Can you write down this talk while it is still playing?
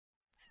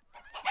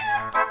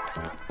It's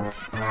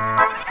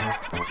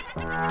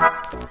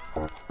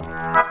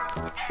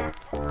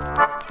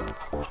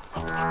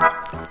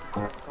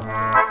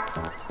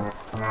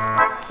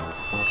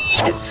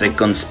a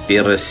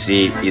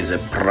Conspiracy is a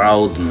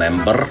proud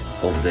member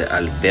of the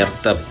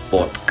Alberta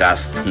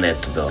Podcast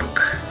Network.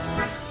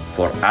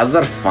 For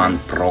other fun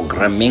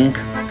programming,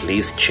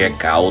 please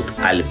check out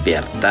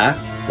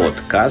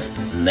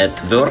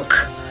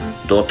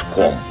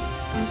albertapodcastnetwork.com,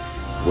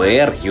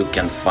 where you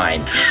can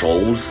find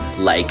shows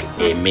like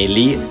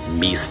Emily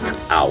Missed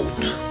Out.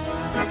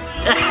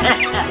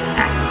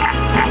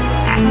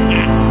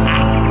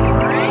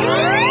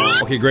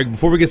 Okay, Greg,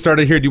 before we get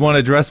started here, do you want to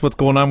address what's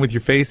going on with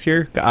your face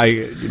here?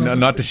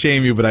 Not to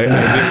shame you, but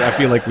I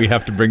feel like we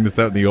have to bring this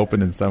out in the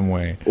open in some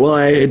way. Well,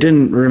 I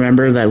didn't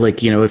remember that,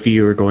 like, you know, if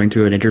you were going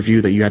to an interview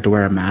that you had to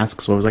wear a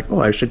mask. So I was like, oh,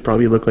 I should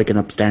probably look like an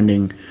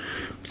upstanding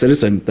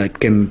citizen that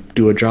can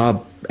do a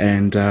job.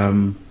 And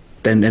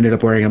then ended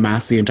up wearing a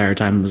mask the entire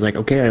time. And was like,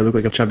 okay, I look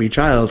like a chubby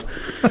child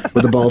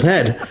with a bald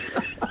head.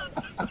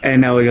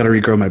 And now I got to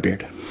regrow my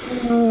beard.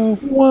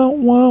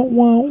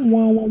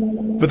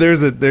 But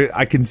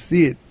I can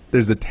see it.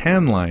 There's a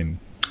tan line.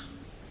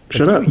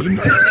 Shut up.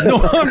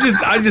 No,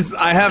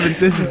 I haven't.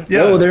 This is,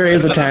 yeah. Oh, there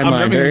is a tan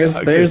line. There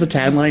is a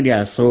tan line,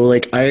 yeah. So,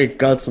 like, I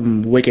got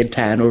some wicked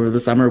tan over the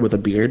summer with a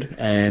beard,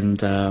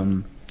 and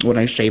when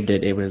I shaved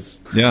it, it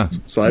was... Yeah.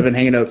 So I've been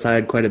hanging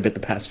outside quite a bit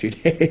the past few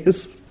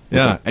days.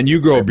 Yeah, and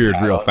you grow a beard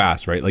real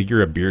fast, right? Like,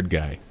 you're a beard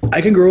guy. I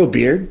can grow a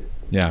beard,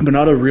 yeah, but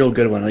not a real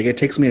good one. Like, it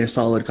takes me a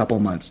solid couple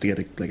months to get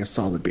a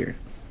solid beard.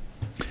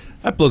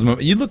 That blows my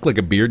mind. You look like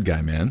a beard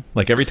guy, man.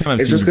 Like, every time I've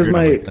seen you. It's just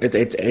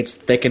because it's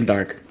thick and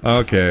dark.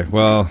 Okay,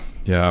 well,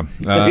 yeah.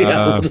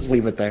 Yeah, we'll just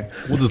leave it there.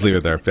 We'll just leave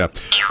it there, yeah.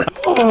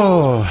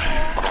 Oh,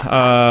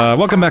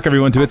 welcome back,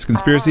 everyone, to It's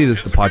Conspiracy. This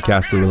is the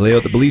podcast where we lay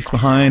out the beliefs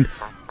behind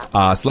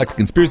selected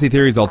conspiracy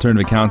theories,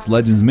 alternative accounts,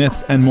 legends,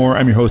 myths, and more.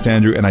 I'm your host,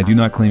 Andrew, and I do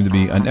not claim to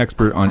be an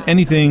expert on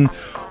anything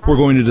we're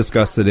going to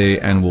discuss today,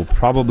 and will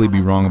probably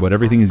be wrong about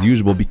everything as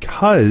usual,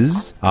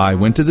 because I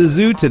went to the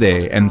zoo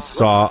today and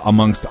saw,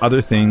 amongst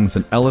other things,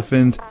 an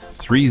elephant,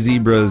 3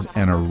 zebras,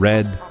 and a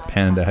red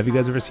panda. Have you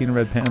guys ever seen a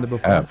red panda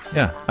before?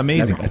 Yeah,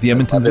 amazing. At the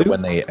Edmonton Zoo?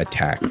 When they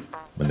attack.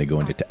 When they go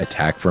into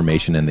attack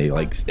formation and they,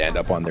 like, stand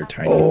up on their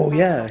tiny... Oh,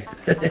 yeah.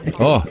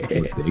 Oh,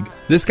 big.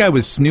 This guy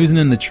was snoozing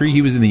in the tree.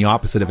 He was in the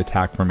opposite of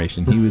attack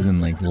formation. He was in,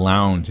 like,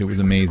 lounge. It was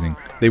amazing.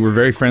 They were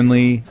very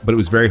friendly, but it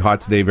was very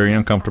hot today, very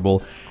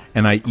uncomfortable.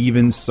 And I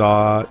even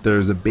saw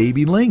there's a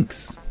baby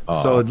lynx.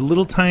 Oh. So a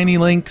little tiny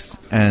lynx.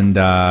 And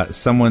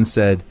someone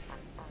said,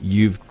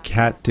 "You've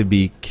got to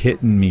be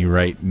kidding me,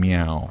 right,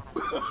 meow."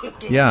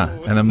 Yeah,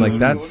 and I'm like,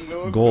 that's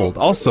gold.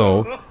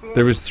 Also,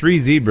 there was 3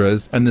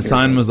 zebras, and the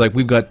sign was like,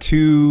 "We've got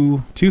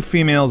two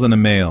females and a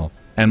male."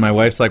 And my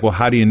wife's like, "Well,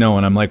 how do you know?"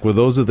 And I'm like, "Well,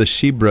 those are the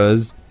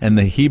shebras and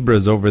the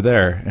hebras over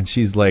there." And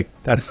she's like,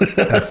 that's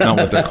not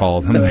what they're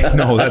called. I'm like,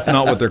 "No, that's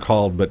not what they're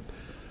called." But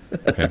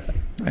okay.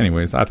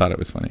 Anyways, I thought it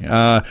was funny.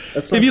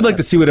 If you'd like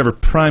to see whatever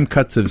prime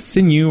cuts of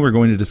sinew we're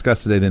going to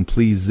discuss today, then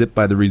please zip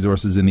by the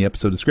resources in the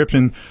episode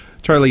description.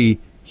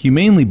 Charlie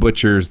humanely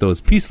butchers those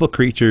peaceful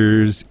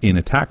creatures in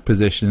attack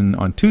position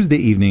on Tuesday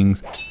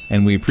evenings,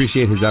 and we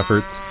appreciate his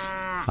efforts.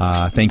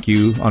 Thank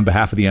you on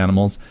behalf of the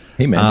animals.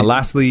 Hey, man.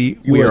 Lastly,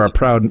 we are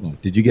proud...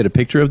 Did you get a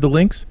picture of the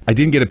lynx? I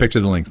didn't get a picture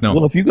of the lynx, no.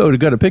 Well, if you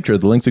got a picture of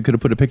the lynx, we could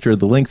have put a picture of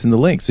the lynx in the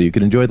lynx, so you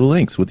could enjoy the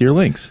lynx with your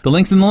lynx. The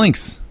lynx in the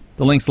lynx.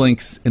 The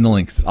lynx in the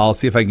lynx. I'll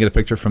see if I can get a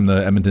picture from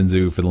the Edmonton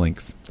Zoo for the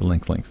lynx. The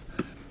lynx.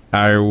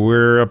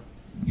 We're a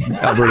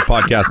Alberta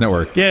Podcast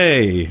Network.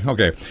 Yay!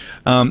 Okay.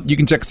 You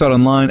can check us out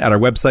online at our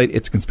website,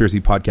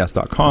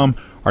 itsconspiracypodcast.com.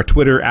 Our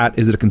Twitter, at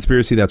Is It a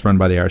Conspiracy? That's run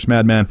by the Irish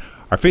Madman.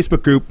 Our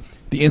Facebook group,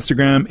 the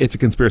Instagram, It's a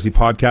Conspiracy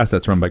Podcast.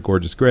 That's run by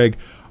Gorgeous Greg.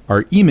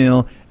 Our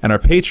email, and our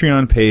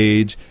Patreon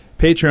page,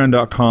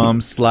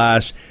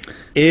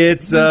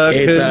 patreon.com/It's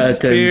a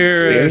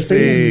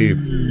Conspiracy.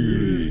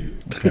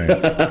 Okay.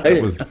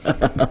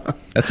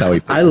 That's how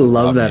he. I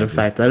love that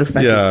effect. That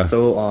effect is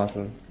so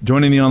awesome.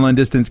 Joining the online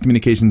distance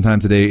communication time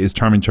today is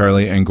Charming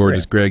Charlie and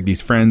Gorgeous Greg.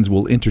 These friends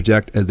will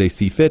interject as they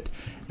see fit,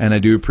 and I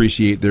do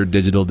appreciate their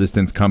digital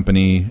distance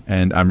company,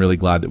 and I'm really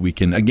glad that we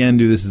can, again,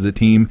 do this as a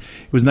team.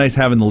 It was nice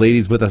having the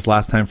ladies with us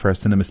last time for our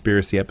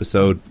Cinemaspiracy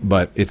episode,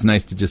 but it's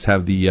nice to just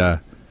have the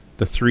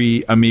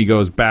 3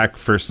 amigos back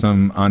for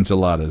some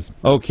enchiladas.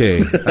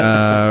 Okay.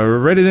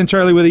 Ready then,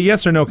 Charlie, with a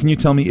yes or no? Can you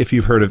tell me if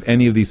you've heard of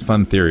any of these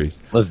fun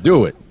theories? Let's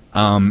do it.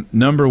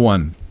 Number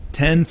 1,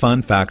 10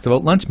 fun facts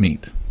about lunch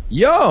meat.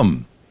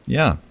 Yum!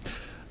 Yeah.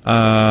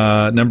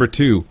 Number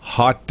 2,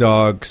 hot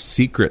dog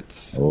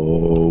secrets.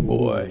 Oh,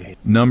 boy.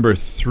 Number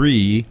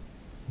 3,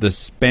 the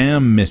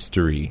spam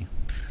mystery.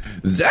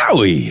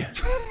 Zowie!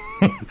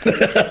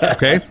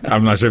 Okay,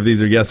 I'm not sure if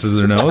these are yeses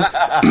or no's.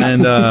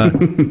 And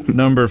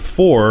number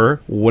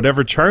 4,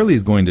 whatever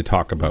Charlie's going to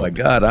talk about. Oh my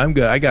God,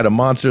 I got a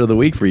monster of the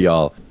week for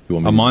y'all.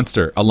 A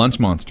monster, a lunch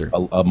monster,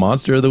 a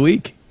monster of the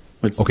week.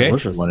 It's okay.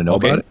 delicious. Want to know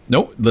about it?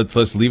 No,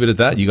 let's leave it at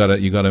that. You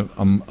got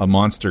a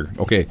monster.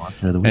 Okay.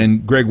 Monster of the week.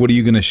 And Greg, what are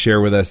you going to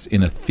share with us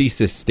in a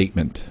thesis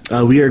statement?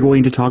 We are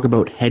going to talk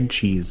about head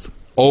cheese.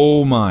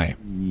 Oh my.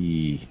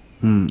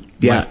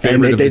 Yeah, and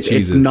favorite of the it's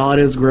cheeses. not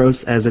as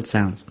gross as it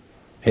sounds.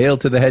 Hail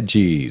to the head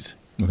cheese.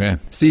 Okay.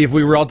 See, if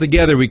we were all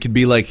together, we could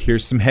be like,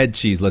 here's some head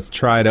cheese. Let's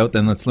try it out,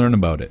 then let's learn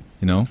about it,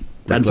 you know?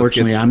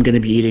 Unfortunately, I'm going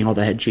to be eating all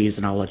the head cheese,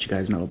 and I'll let you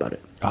guys know about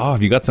it. Oh,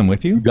 have you got some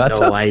with you? Got No,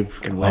 some? I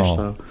can wish,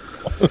 though.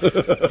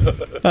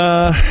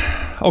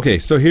 Okay,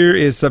 so here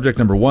is subject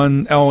number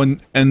 1. Oh,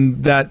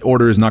 and that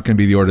order is not going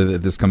to be the order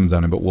that this comes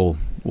out in, but we'll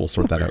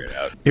sort that out.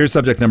 Here's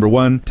subject number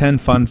 1, 10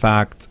 fun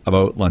facts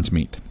about lunch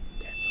meat.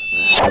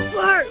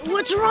 Bart,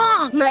 what's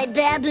wrong? My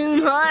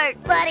baboon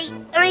heart. Buddy,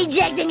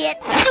 rejecting it.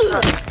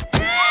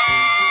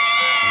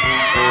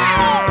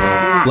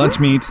 Lunch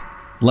meat,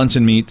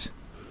 luncheon meat,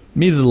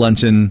 meat of the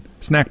luncheon,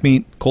 snack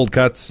meat, cold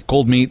cuts,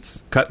 cold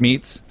meats, cut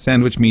meats,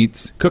 sandwich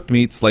meats, cooked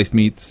meats, sliced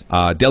meats,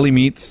 deli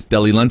meats,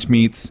 deli lunch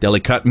meats, deli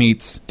cut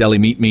meats, deli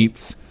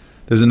meats.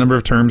 There's a number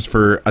of terms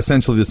for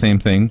essentially the same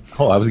thing.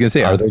 Oh, I was going to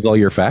say, are those all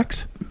your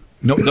facts?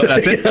 No,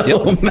 that's it.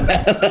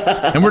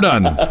 Yep. And we're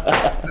done.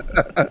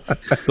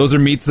 Those are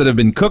meats that have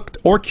been cooked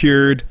or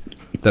cured,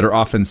 that are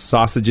often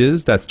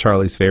sausages, that's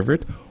Charlie's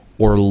favorite,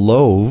 or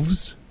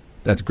loaves,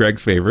 that's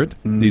Greg's favorite.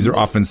 These are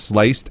often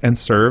sliced and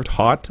served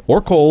hot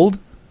or cold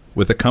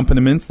with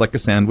accompaniments like a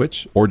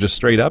sandwich or just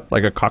straight up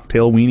like a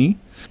cocktail weenie.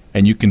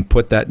 And you can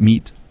put that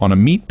meat on a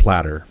meat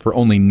platter for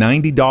only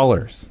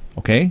 $90.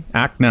 Okay?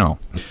 Act now.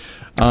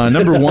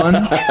 Number 1,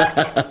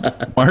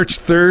 March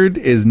 3rd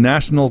is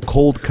National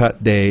Cold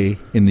Cut Day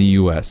in the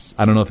U.S.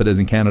 I don't know if it is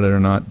in Canada or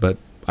not, but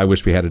I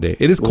wish we had a day.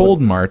 It is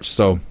cold in March,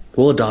 so...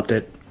 We'll adopt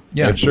it.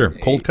 Yeah, sure.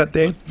 Cold Cut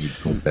Day.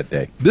 Cold Cut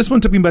Day. This one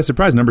took me by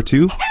surprise. Number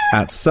 2,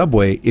 at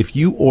Subway, if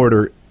you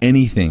order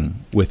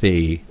anything with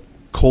a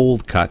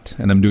cold cut,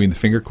 and I'm doing the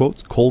finger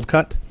quotes, cold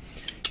cut,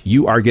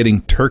 you are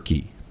getting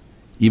turkey.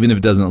 Even if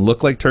it doesn't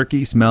look like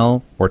turkey,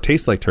 smell, or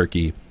taste like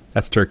turkey,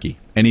 that's turkey.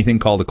 Anything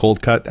called a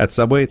cold cut at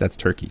Subway, that's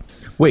turkey.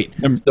 Wait,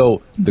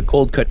 so the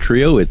cold cut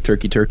trio is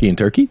turkey, turkey, and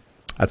turkey?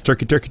 That's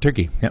turkey, turkey,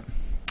 turkey. Yep.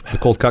 The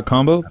cold cut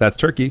combo, that's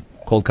turkey.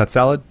 Cold cut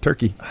salad,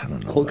 turkey. I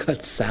don't know. Cold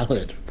cut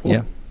salad.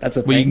 Yeah. That's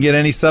a Well, you thing. can get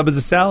any sub as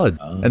a salad,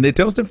 and they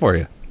toast it for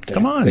you.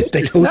 Come on.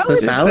 They toast the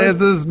salad?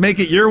 They just make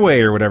it your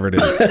way or whatever it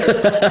is.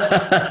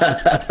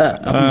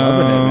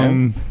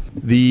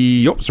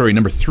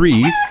 Number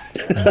 3,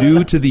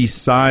 due to the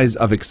size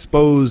of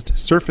exposed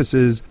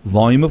surfaces,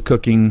 volume of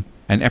cooking,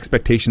 and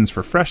expectations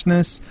for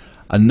freshness,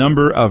 a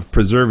number of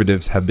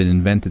preservatives have been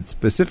invented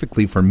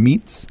specifically for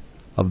meats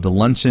of the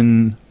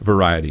luncheon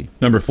variety.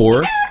 Number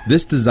 4,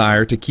 this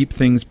desire to keep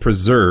things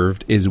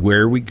preserved is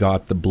where we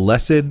got the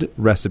blessed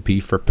recipe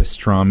for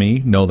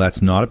pastrami. No,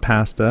 that's not a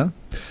pasta.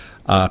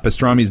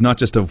 Pastrami is not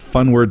just a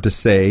fun word to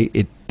say.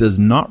 It does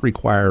not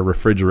require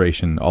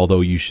refrigeration,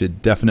 although you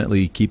should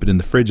definitely keep it in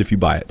the fridge if you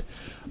buy it.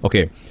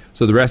 Okay,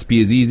 so the recipe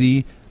is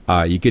easy.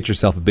 You get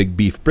yourself a big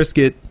beef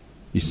brisket.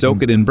 You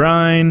soak it in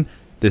brine.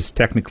 This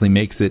technically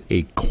makes it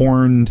a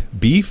corned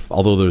beef,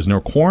 although there's no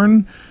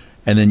corn.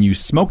 And then you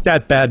smoke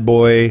that bad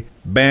boy.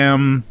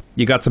 Bam.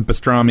 You got some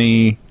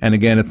pastrami. And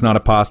again, it's not a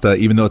pasta,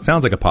 even though it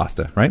sounds like a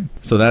pasta, right?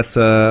 So that's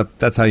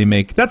how you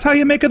make the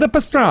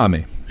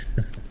pastrami.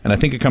 And I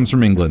think it comes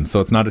from England, so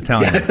it's not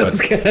Italian. I was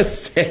going to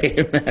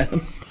say,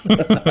 man.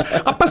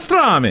 A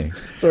pastrami.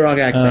 It's the wrong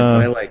accent,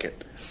 but I like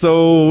it.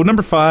 So,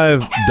 number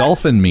 5,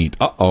 dolphin meat.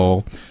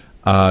 Uh-oh.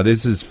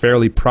 This is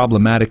fairly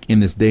problematic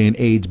in this day and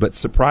age, but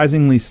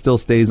surprisingly still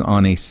stays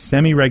on a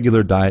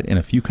semi-regular diet in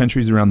a few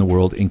countries around the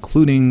world,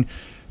 including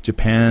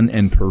Japan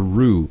and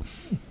Peru.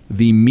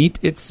 The meat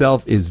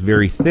itself is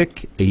very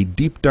thick, a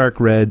deep dark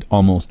red,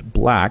 almost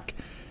black,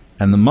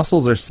 and the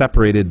muscles are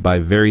separated by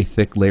very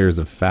thick layers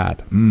of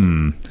fat.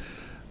 On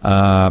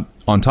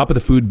top of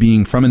the food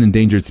being from an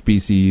endangered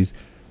species,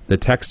 the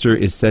texture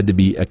is said to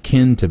be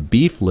akin to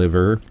beef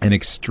liver and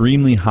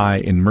extremely high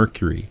in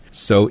mercury.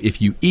 So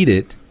if you eat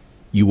it,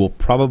 you will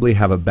probably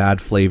have a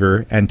bad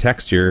flavor and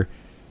texture,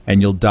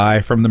 and you'll die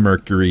from the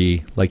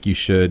mercury like you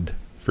should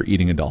for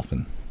eating a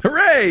dolphin.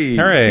 Hooray!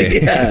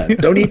 Hooray! Yeah,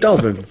 don't eat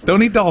dolphins.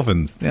 Don't eat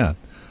dolphins, yeah.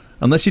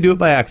 Unless you do it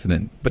by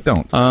accident, but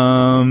don't.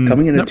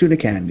 Coming in a tuna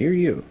can near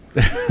you.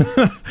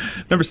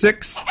 Number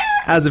 6,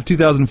 as of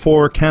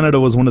 2004, Canada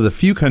was one of the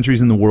few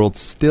countries in the world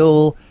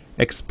still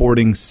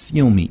exporting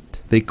seal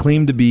meat. They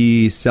claim to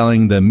be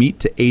selling the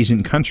meat to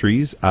Asian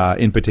countries,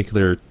 in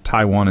particular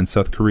Taiwan and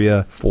South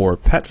Korea, for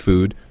pet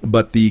food.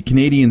 But the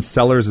Canadian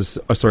Sealers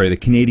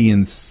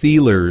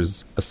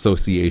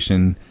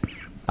Association,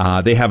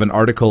 they have an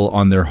article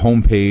on their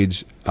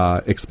homepage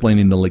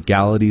explaining the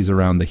legalities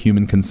around the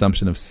human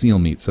consumption of seal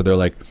meat. So they're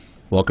like,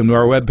 welcome to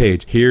our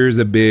webpage. Here's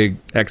a big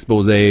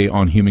expose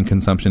on human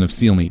consumption of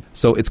seal meat.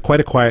 So it's quite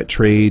a quiet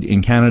trade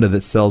in Canada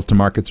that sells to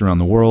markets around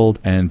the world.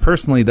 And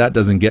personally, that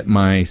doesn't get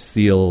my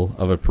seal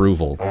of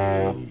approval.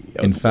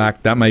 In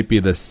fact, that might be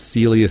the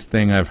sealiest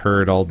thing I've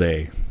heard all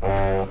day.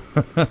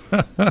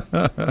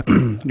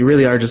 You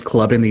really are just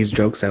clubbing these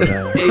jokes out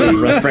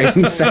left, right,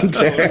 and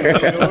center.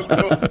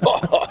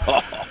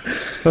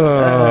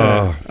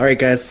 All right,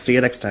 guys. See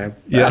you next time.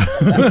 Yeah.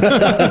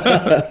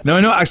 No,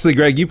 I know. Actually,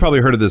 Greg, you probably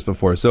heard of this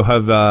before. So,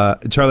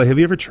 Charlie, have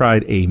you ever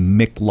tried a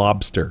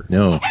McLobster?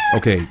 No.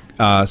 Okay.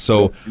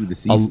 So The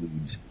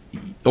seafoods.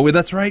 Oh,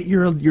 that's right.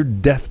 You're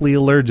deathly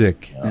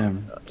allergic.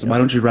 So why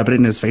don't you rub it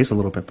in his face a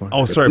little bit more?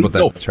 Oh, sorry about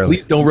that, Charlie.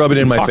 Please don't rub it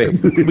in my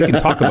face. We can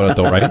talk about it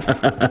though,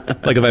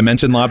 right? Like if I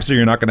mention lobster,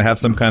 you're not going to have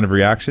some kind of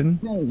reaction.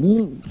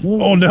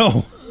 Oh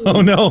no!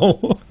 Oh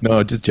no!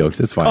 No, just jokes.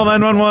 It's fine. Oh,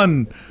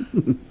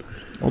 911.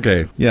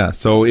 Okay, yeah.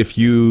 So if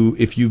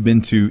you've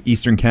been to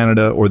Eastern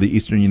Canada or the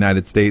Eastern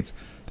United States,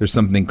 there's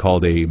something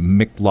called a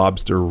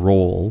McLobster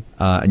roll,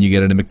 and you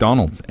get it at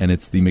McDonald's, and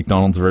it's the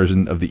McDonald's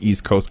version of the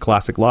East Coast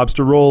classic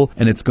lobster roll,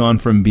 and it's gone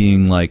from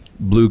being like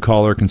blue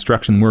collar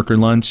construction worker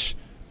lunch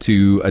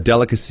to a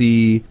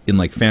delicacy in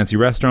like fancy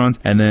restaurants,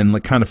 and then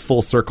like kind of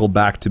full circle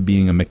back to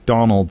being a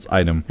McDonald's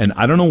item. And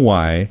I don't know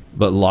why,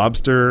 but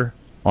lobster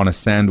on a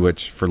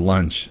sandwich for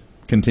lunch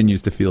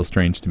continues to feel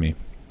strange to me.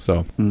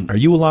 So, are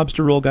you a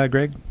lobster roll guy,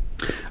 Greg?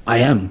 I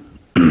am.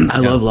 I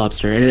love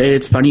lobster. And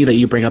it's funny that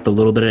you bring up a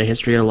little bit of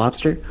history of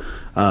lobster.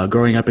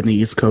 Growing up in the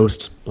East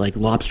Coast, like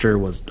lobster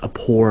was a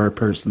poor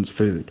person's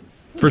food.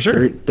 For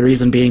sure. The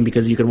reason being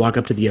because you could walk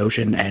up to the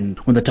ocean and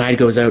when the tide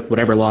goes out,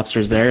 whatever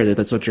lobster's there,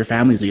 that's what your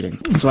family's eating.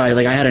 So I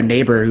had a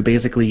neighbor who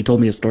basically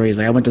told me a story. He's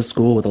like, I went to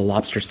school with a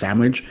lobster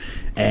sandwich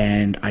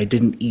and I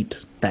didn't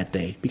eat that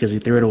day because he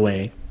threw it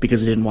away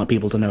because he didn't want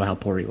people to know how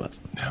poor he was.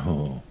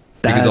 No.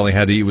 Because all they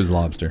had to eat was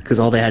lobster. Because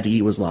all they had to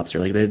eat was lobster.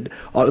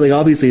 Like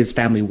obviously his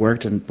family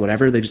worked and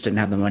whatever, they just didn't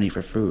have the money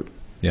for food.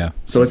 Yeah.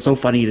 So it's so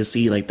funny to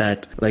see like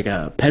that, like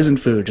a peasant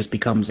food just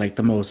becomes like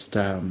the most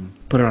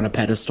put it on a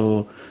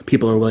pedestal.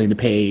 People are willing to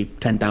pay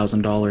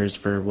 $10,000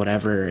 for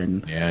whatever,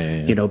 and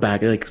you know,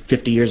 back like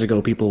 50 years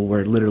ago, people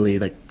were literally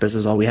like, "This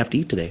is all we have to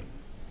eat today."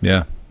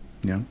 Yeah.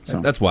 Yeah. So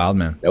That's wild,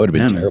 man. That would have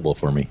been Yeah, terrible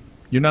for me.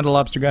 You're not a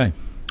lobster guy.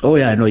 oh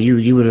yeah, no,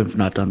 you would have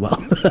not done well.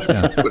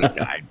 I would have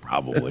died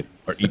probably,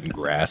 or eaten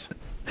grass.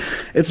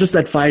 It's just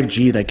that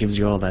 5G that gives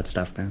you all that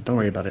stuff, man. Don't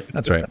worry about it.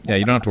 That's right. Yeah,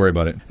 you don't have to worry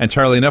about it. And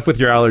Charlie, enough with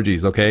your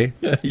allergies, okay?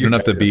 You don't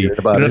have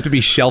to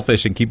be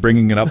shellfish and keep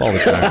bringing it up all the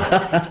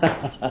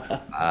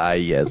time. Ah,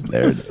 yes,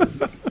 there it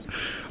is.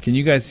 Can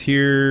you guys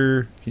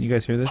hear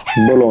this?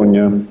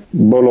 Bologna.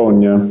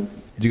 Bologna.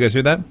 Did you guys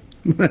hear that?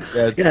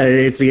 Yes. Yeah,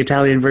 it's the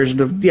Italian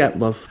version of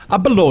love. A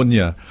Bologna.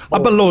 A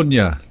Bologna.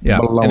 Yeah.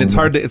 Bologna. And it's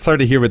hard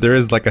to hear, but there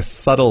is like a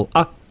subtle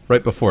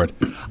right before it.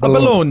 A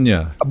Bologna.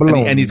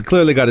 And he's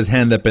clearly got his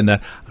hand up in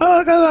that.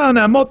 Oh,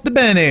 Bologna, molto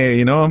bene.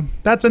 You know,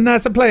 that's a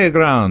nice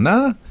playground,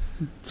 huh?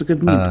 It's a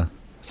good meat.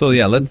 So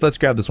yeah, let's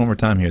grab this one more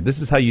time here.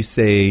 This is how you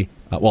say.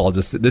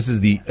 This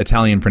is the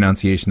Italian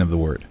pronunciation of the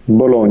word.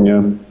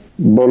 Bologna.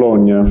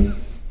 Bologna.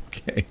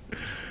 Okay.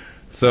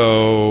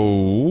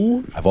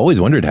 So I've always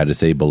wondered how to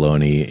say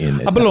baloney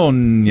in a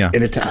Bologna.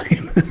 In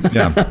Italian.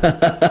 Yeah.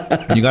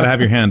 And you got to have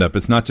your hand up.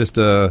 It's not just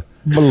a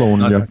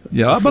Bologna.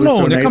 yeah, a Food's so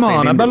Bologna. nice Come they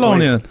on, a named it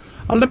Bologna. twice.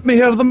 Let me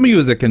hear the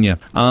music in you.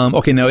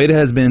 Okay, now it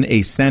has been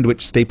a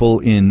sandwich staple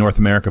in North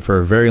America for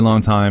a very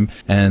long time,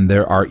 and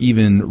there are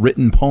even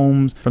written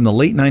poems from the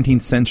late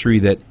 19th century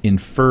that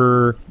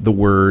infer the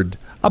word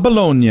a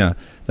Bologna. Now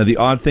the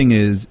odd thing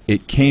is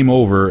it came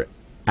over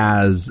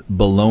as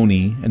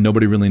baloney, and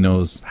nobody really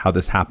knows how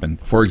this happened.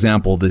 For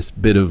example, this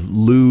bit of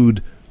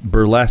lewd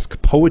burlesque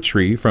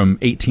poetry from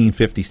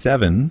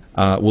 1857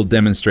 will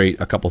demonstrate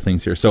a couple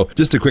things here. So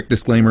just a quick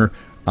disclaimer,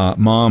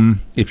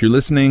 Mom, if you're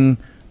listening,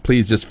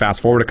 please just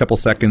fast forward a couple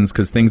seconds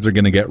because things are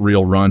going to get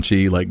real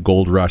raunchy, like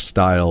Gold Rush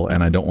style,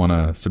 and I don't want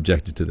to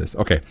subject you to this.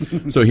 Okay,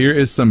 so here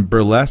is some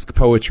burlesque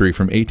poetry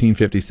from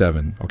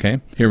 1857.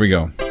 Okay, here we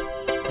go.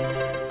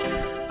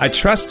 I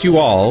trust you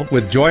all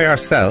with joy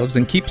ourselves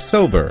and keep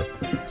sober.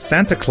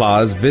 Santa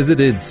Claus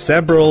visited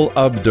several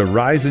of the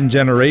rising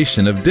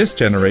generation of this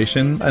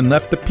generation and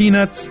left the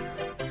peanuts,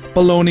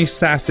 bologna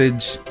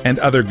sausage, and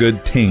other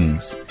good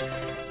tings.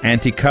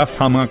 Auntie Cuff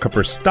hung up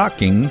her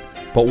stocking,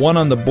 but one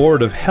on the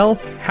board of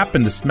health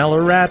happened to smell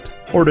a rat,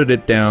 ordered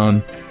it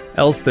down,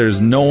 else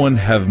there's no one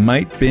have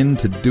might been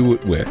to do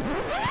it with.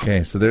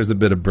 Okay, so there's a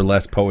bit of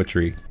burlesque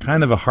poetry.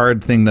 Kind of a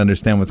hard thing to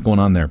understand what's going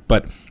on there,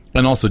 but...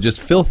 And also just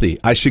filthy.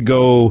 I should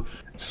go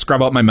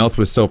scrub out my mouth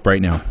with soap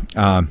right now.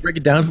 Break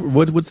it down.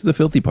 What's the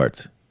filthy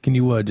parts? Can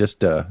you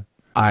just...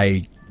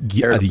 I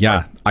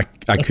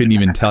couldn't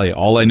even tell you.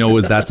 All I know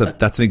is that's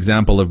an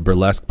example of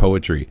burlesque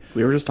poetry.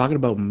 We were just talking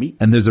about meat.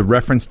 And there's a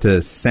reference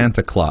to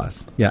Santa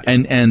Claus. Yeah,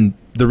 and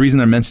the reason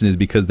I mention is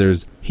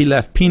because he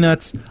left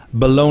peanuts,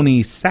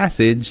 bologna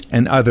sausage,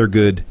 and other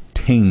good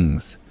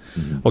tings.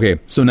 Okay,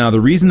 so now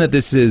the reason that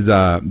this is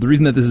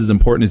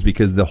important is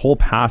because the whole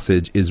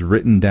passage is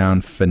written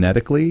down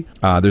phonetically.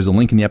 There's a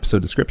link in the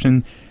episode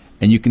description,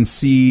 and you can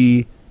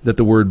see that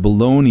the word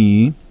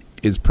baloney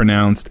is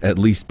pronounced, at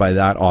least by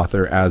that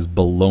author, as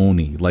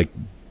baloney, like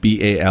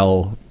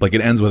B-A-L, like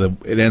it ends with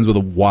a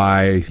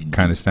Y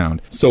kind of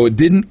sound. So it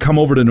didn't come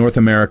over to North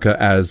America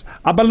as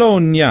a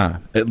Bologna.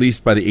 At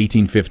least by the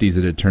 1850s,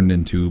 it had turned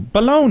into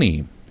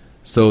baloney.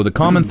 So the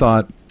common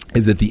thought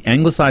is that the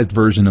anglicized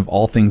version of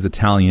all things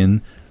Italian,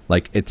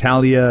 like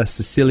Italia,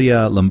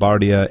 Sicilia,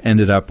 Lombardia,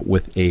 ended up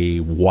with a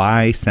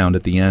Y sound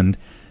at the end,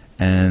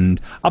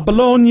 and a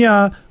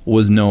Bologna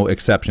was no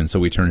exception. So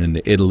we turned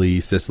into Italy,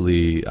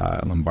 Sicily,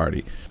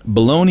 Lombardy.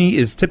 Bologna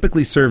is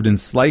typically served in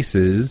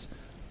slices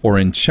or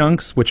in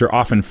chunks, which are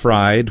often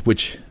fried,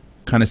 which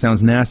kind of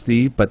sounds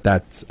nasty, but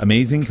that's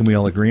amazing. Can we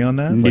all agree on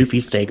that?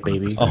 Newfie steak,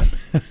 baby.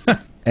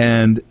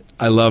 And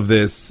I love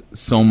this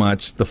so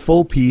much. The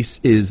full piece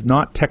is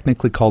not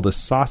technically called a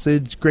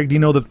sausage. Greg, do you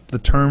know the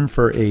term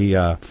for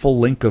a full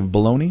link of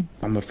bologna?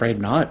 I'm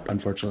afraid not,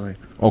 unfortunately.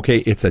 Okay,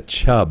 it's a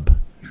chub.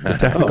 The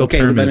technical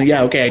term is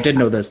I did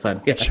know this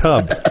then. Yeah.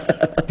 chub.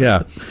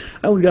 Yeah.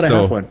 I only got a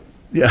half one.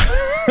 Yeah.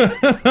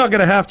 I'll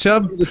get a half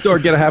chub. Go to the store,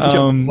 get a half a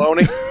chub of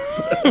bologna.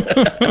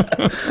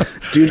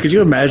 Dude, could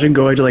you imagine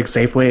going to like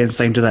Safeway and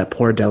saying to that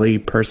poor deli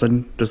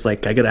person, just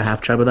like, I get a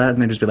half chub of that,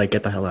 and then just be like,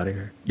 get the hell out of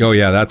here. Oh,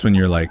 yeah, that's when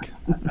you're like,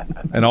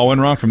 and all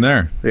went wrong from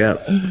there. Yeah.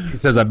 He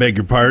says, I beg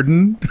your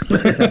pardon.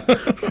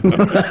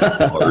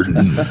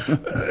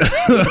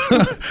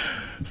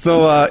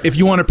 So if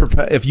you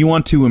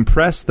want to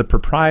impress the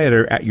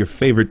proprietor at your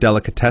favorite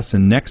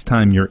delicatessen next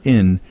time you're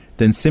in,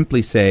 then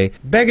simply say,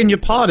 begging your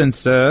pardon,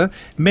 sir,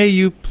 may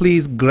you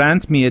please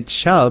grant me a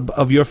chub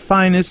of your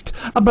finest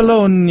a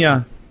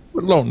Bologna.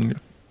 Bologna.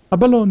 A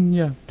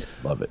Bologna.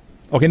 Love it.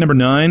 Okay, number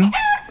 9.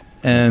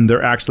 And there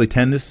are actually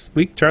 10 this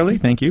week, Charlie.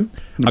 Thank you.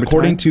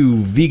 According to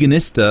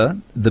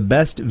Veganista, the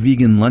best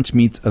vegan lunch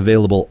meats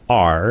available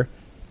are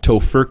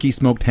tofurkey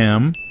smoked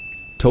ham,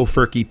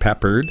 tofurkey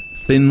peppered,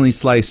 thinly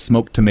sliced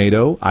smoked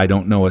tomato. I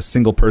don't know a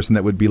single person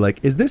that would be like,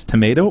 is this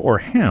tomato or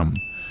ham?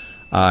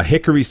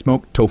 Hickory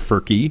smoked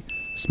tofurkey,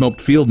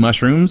 smoked field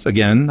mushrooms.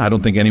 Again, I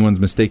don't think anyone's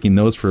mistaking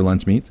those for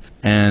lunch meats.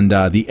 And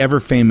the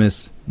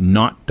ever-famous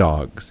not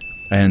dogs.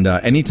 And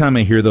anytime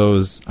I hear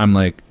those, I'm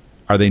like,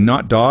 are they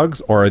not dogs,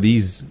 or are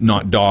these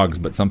not dogs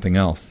but something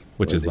else?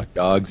 Which is like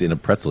dogs in a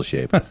pretzel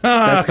shape.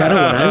 That's kind of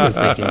what I was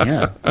thinking,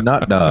 yeah.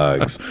 Not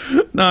dogs.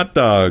 Not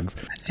dogs.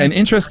 And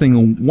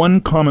interesting, one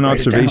common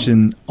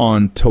observation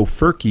on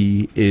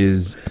tofurkey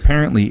is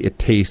apparently it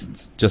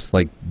tastes just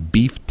like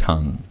beef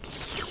tongue.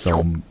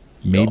 So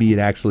maybe it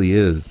actually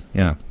is.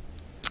 Yeah.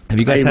 Have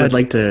you guys I would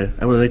like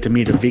to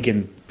meet a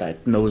vegan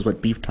that knows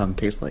what beef tongue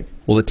tastes like.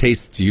 Well, it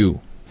tastes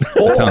you.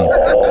 The tongue.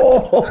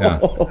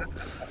 Yeah.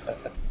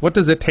 What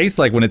does it taste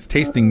like when it's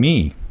tasting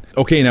me?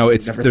 Okay, now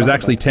there's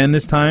actually 10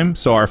 this time.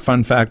 So our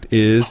fun fact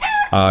is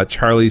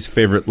Charlie's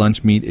favorite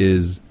lunch meat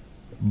is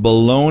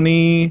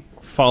bologna,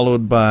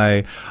 followed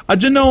by a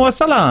Genoa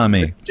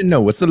salami.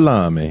 Genoa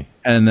salami.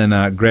 And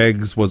then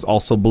Greg's was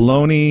also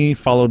bologna,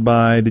 followed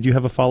by... Did you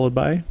have a followed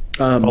by?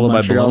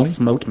 Montreal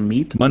smoked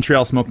meat.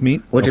 Montreal smoked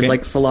meat. Which is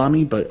like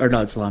salami, or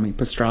not salami,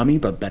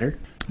 pastrami, but better.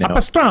 A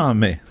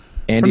pastrami.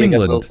 Andy, I got a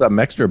little something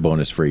extra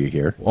bonus for you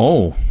here.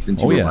 Oh,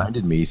 since you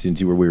reminded me,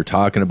 since we were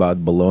talking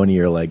about bologna,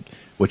 or like,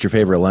 what's your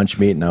favorite lunch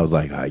meat? And I was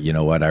like, you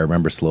know what? I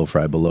remember slow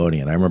fried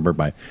bologna, and I remember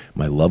my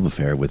love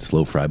affair with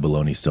slow fried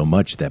bologna so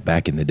much that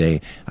back in the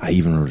day, I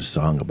even wrote a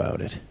song about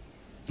it.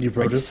 You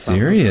wrote a song?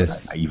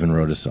 Serious? I even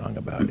wrote a song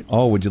about it.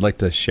 Oh, would you like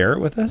to share it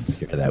with us?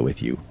 Share that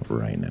with you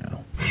right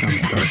now.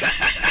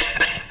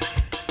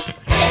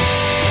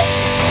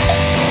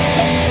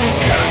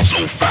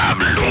 Slow fried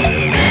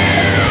bologna.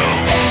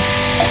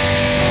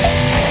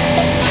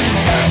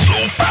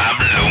 Slow fried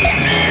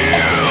bologna.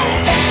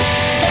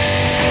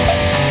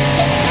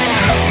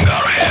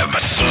 Gotta have my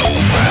slow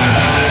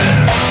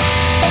fried.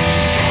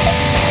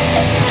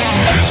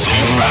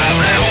 Slow fried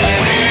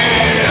bologna.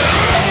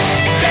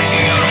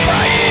 You gotta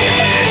fry it.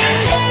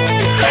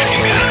 You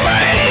gotta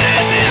fry it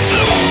nice and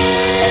slow.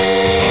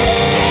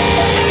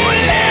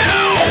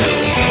 Now.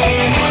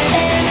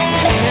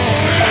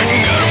 You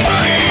gotta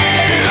fry it.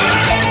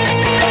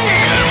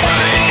 Gotta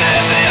fry it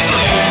nice and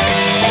slow.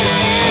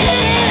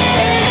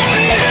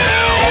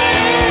 Now.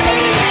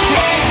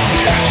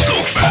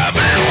 Slow fried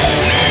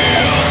bologna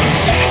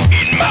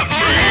in my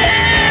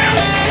bread.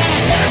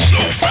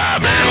 Slow fried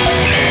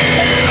bologna,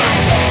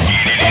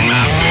 eat it in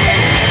my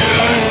bed.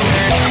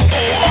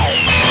 Pour on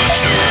the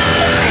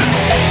mustard,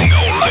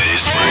 gonna let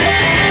it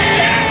spread.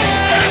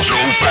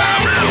 Slow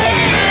fried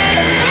bologna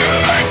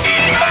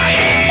in my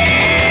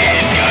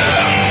head.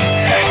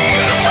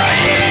 Gotta fry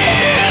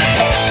it.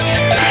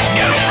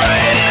 Gotta fry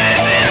it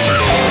nice and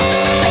slow.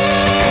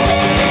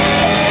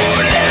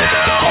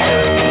 Now.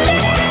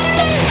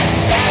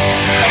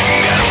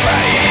 Gotta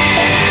fry it.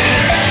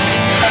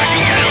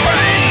 Gotta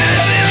fry it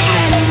nice and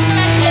slow.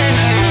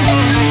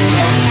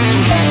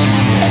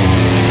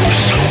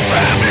 Slow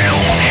fried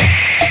bologna.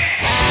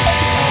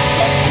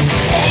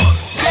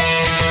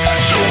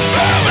 Slow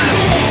fried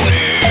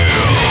bologna.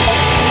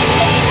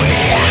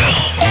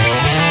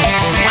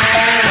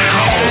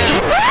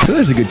 So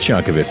there's a good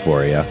chunk of it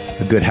for you.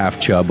 A good half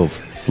chub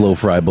of slow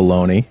fried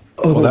bologna.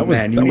 Oh, Well, that was-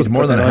 man, that you was need to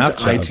more put than that a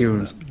onto half chub.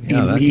 iTunes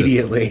Yeah, that just-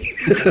 immediately.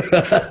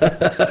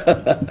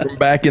 From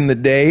back in the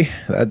day.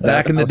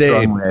 Back in the how day.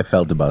 strongly I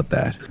felt about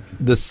that.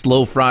 The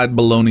slow fried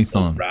bologna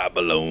song. Fried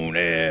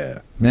bologna.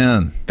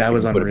 Man, That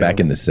was Put unreal. it back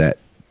in the set.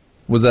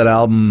 was that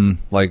album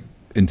like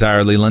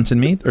entirely luncheon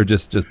meat or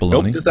just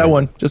bologna? Nope, just that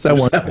one. Just that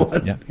one. That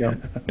one. Yeah. Yeah.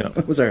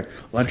 That was our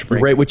lunch You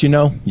break. write what you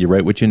know. You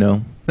write what you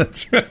know.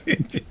 That's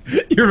right.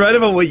 You're right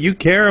about what you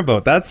care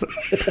about. That's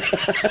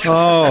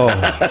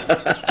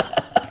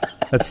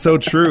that's so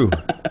true.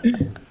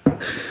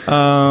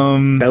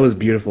 That was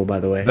beautiful, by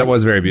the way. That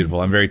was very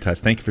beautiful. I'm very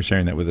touched. Thank you for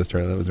sharing that with us,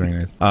 Charlie. That was very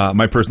nice.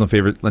 My personal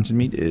favorite luncheon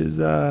meat is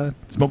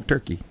smoked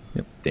turkey.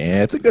 Yep.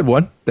 That's a good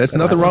one. That's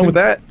nothing wrong with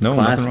that. No,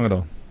 classic. nothing wrong at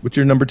all. What's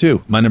your number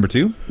 2? My number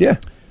 2? Yeah.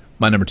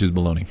 My number 2 is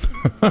bologna.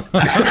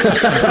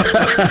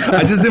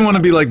 I just didn't want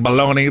to be like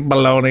bologna.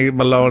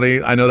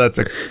 I know that's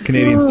a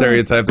Canadian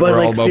stereotype that But, we're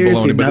all like, about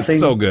seriously, bologna, but nothing-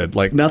 it's so good.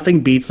 Like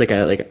Nothing beats like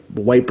a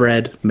white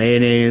bread,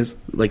 mayonnaise,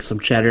 like some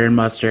cheddar and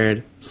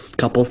mustard,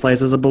 couple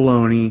slices of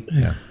bologna.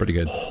 yeah, pretty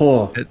good.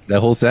 Oh,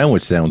 That whole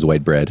sandwich sounds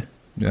white bread.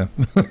 Yeah.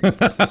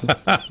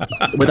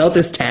 without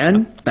this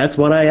tan, that's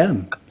what I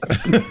am.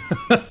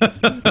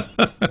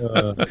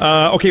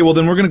 Okay, well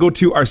then we're going to go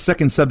to our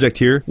second subject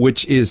here,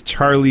 which is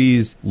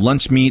Charlie's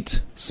lunch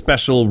meat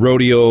special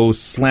rodeo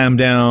slam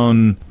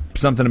down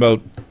something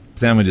about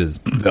sandwiches.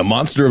 The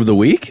monster of the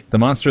week? The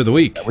monster of the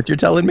week. What you're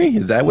telling me?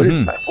 Is that what it's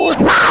time for?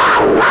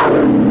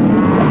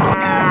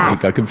 I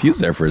got confused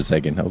there for a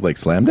second. I was like,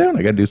 slam down?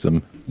 I got to do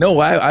some... No,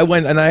 I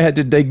went and I had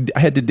to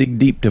dig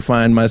deep to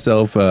find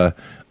myself a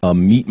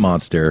meat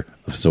monster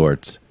of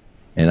sorts.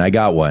 And I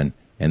got one.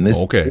 And this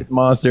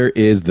monster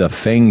is the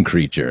Feng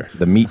creature,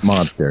 the meat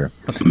monster.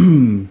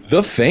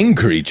 The Feng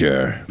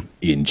creature.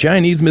 In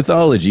Chinese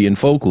mythology and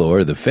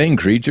folklore, the Feng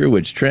creature,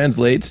 which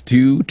translates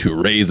to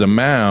raise a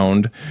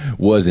mound,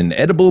 was an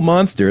edible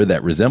monster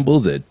that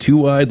resembles a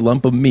two-eyed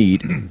lump of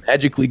meat and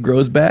magically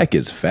grows back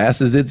as fast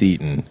as it's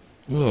eaten.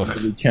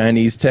 The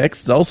Chinese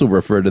texts also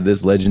refer to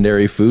this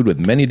legendary food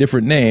with many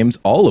different names,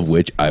 all of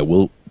which I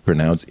will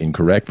pronounce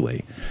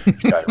incorrectly.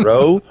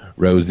 Shiro,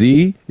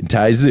 Rosie, and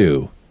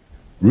Taizu.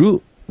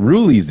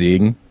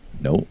 Rulizing,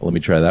 no, let me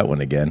try that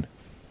one again.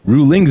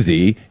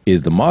 Rulingzi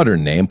is the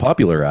modern name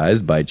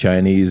popularized by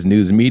Chinese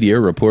news media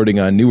reporting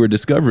on newer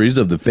discoveries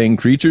of the Feng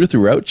creature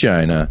throughout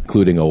China,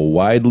 including a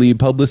widely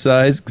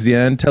publicized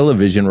Xi'an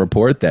television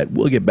report that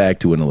we'll get back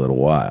to in a little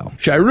while.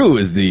 Shiru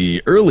is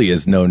the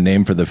earliest known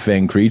name for the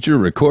Feng creature,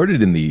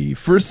 recorded in the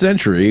 1st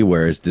century,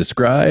 where it's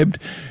described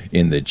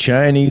in the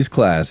Chinese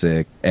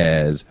classic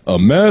as a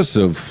mass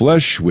of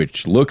flesh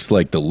which looks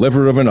like the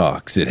liver of an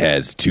ox. It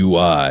has 2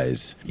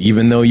 eyes.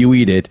 Even though you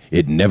eat it,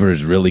 it never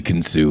is really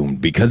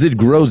consumed because it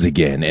grows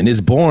again and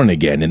is born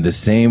again in the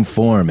same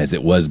form as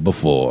it was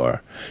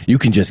before. You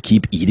can just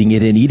keep eating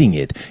it and eating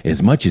it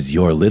as much as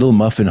your little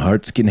muffin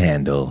hearts can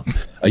handle.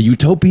 A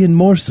utopian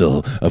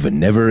morsel of a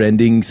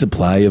never-ending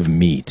supply of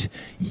meat.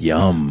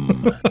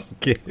 Yum.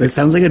 This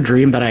sounds like a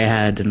dream that I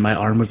had, and my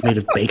arm was made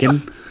of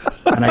bacon,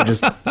 and I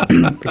just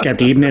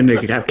kept eating it, and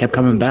it kept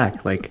coming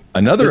back. Like,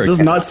 this does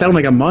not sound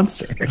like a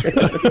monster.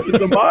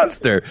 It's a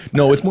monster.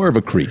 No, it's more of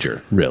a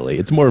creature, really.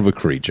 It's more of a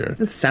creature.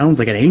 It sounds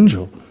like an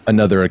angel.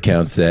 Another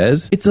account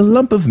says, it's a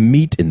lump of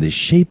meat in the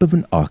shape of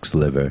an ox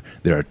liver.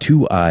 There are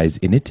 2 eyes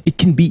in it. It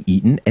can be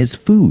eaten as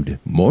food.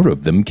 More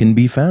of them can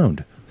be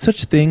found.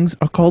 Such things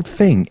are called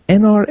Feng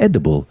and are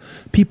edible.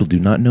 People do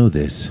not know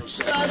this.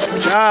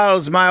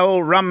 Charles, my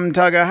old rum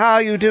tugger, how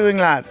are you doing,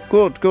 lad?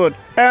 Good.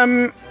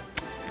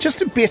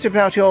 Just a bit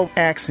about your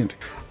accent.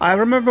 I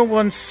remember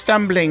once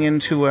stumbling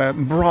into a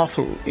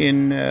brothel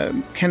in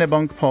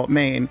Kennebunkport,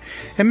 Maine,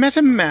 and met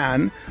a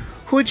man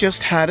who had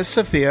just had a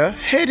severe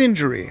head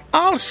injury.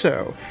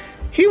 Also,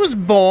 he was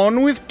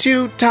born with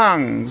 2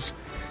 tongues.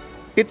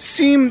 It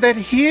seemed that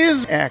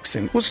his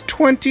accent was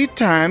 20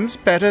 times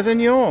better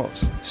than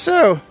yours.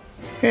 So,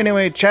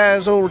 anyway,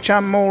 Chaz, old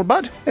chum, old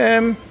bud,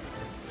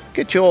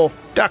 get your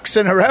ducks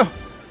in a row,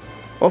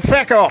 or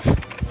feck off.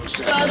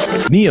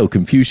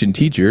 Neo-Confucian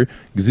teacher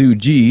Xu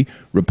Ji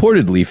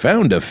reportedly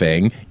found a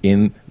Feng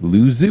in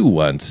Luzhu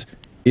once.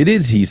 It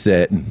is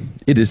said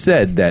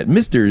that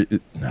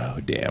Mr. Oh,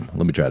 damn.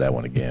 Let me try that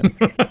one again.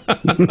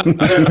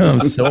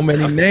 So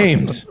many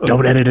names.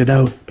 Don't edit it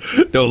out.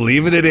 No,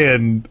 leaving it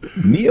in.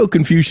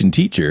 Neo-Confucian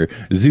teacher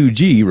Xu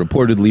Ji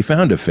reportedly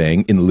found a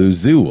Feng in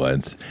Luzhu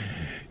once.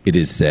 It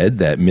is said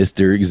that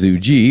Mr. Xu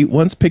Ji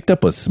once picked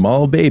up a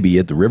small baby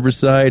at the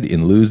riverside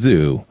in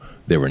Luzhu.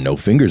 There were no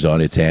fingers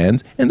on its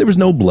hands, and there was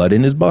no blood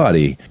in his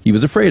body. He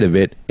was afraid of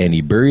it, and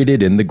he buried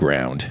it in the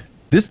ground.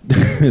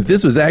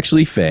 This was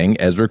actually Feng,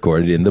 as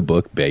recorded in the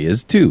book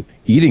Bayes 2.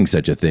 Eating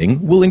such a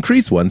thing will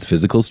increase one's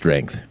physical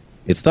strength.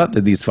 It's thought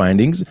that these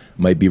findings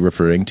might be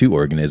referring to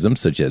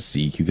organisms such as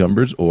sea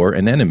cucumbers or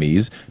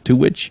anemones, to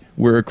which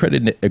were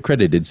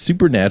accredited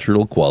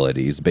supernatural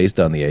qualities based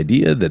on the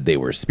idea that they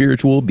were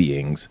spiritual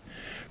beings.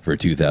 For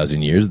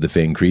 2,000 years, the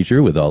Feng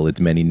creature, with all its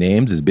many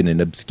names, has been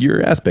an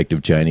obscure aspect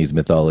of Chinese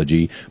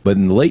mythology, but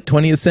in the late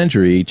 20th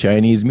century,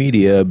 Chinese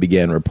media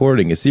began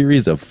reporting a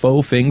series of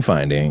faux Feng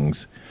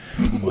findings.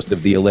 Most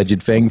of the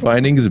alleged Feng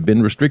findings have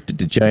been restricted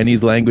to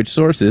Chinese language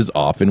sources,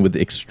 often with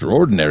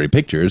extraordinary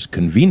pictures,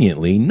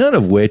 conveniently none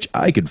of which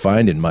I could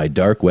find in my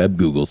dark web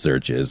Google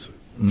searches.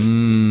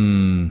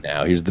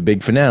 Now here's the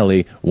big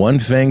finale. One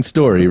Feng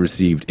story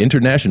received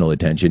international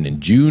attention in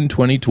June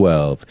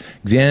 2012.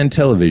 Xi'an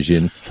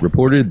television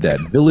reported that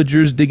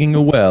villagers digging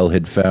a well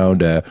had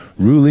found a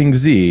ruling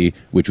Z,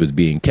 which was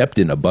being kept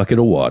in a bucket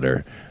of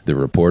water. The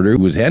reporter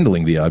who was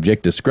handling the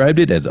object described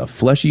it as a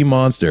fleshy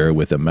monster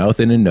with a mouth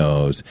and a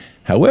nose.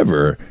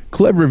 However,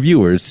 clever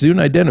viewers soon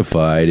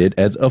identified it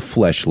as a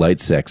fleshlight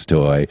sex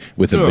toy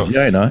with a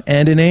vagina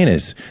and an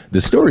anus.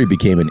 The story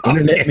became an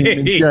internet meme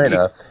in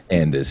China,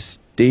 and the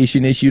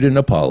station issued an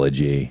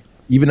apology.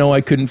 Even though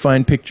I couldn't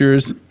find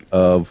pictures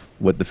of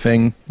what the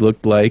Feng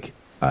looked like,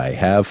 I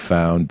have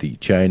found the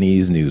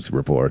Chinese news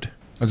report.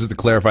 Just to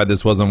clarify,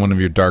 this wasn't one of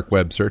your dark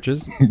web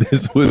searches?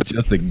 This was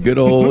just a good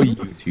old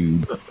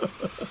YouTube.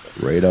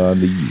 Right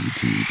on the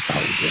YouTube.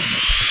 Oh,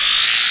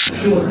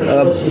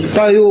 damn it.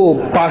 大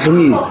有80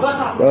米，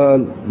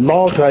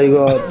捞出来一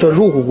个，这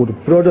肉乎乎的，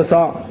不知道这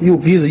啥，有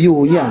鼻子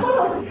有眼。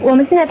我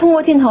们现在通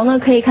过镜头呢，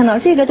可以看到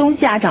这个东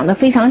西啊，长得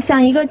非常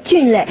像一个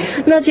菌类。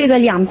那这个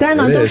两边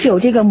呢都是有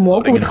这个蘑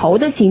菇头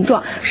的形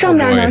状，上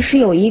面呢是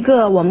有一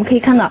个我们可以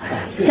看到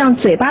像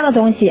嘴巴的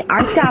东西，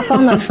而下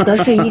方呢则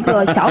是一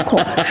个小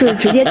孔，是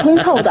直接通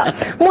透的。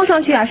摸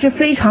上去啊是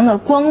非常的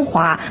光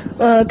滑，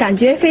感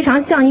觉非常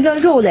像一个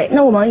肉类。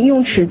那我们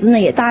用尺子呢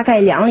也大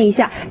概量了一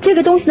下，这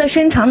个东西的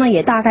身长呢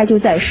也大概就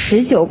在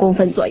19公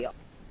分左右。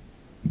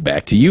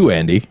Back to you,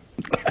 Andy.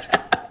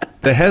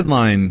 The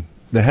headline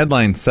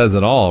says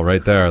it all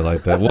right there.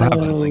 Like that. We'll have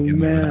a link in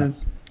there.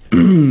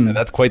 And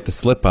that's quite the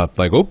slip up.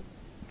 Like,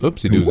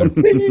 oopsie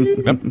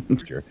doozie. Yep.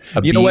 Sure.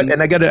 You know what?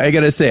 And I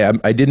gotta say,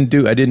 I didn't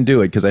do it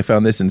because I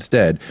found this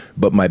instead.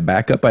 But my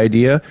backup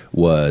idea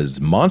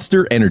was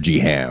Monster Energy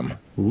Ham.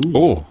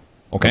 Oh,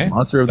 okay.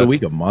 Monster of the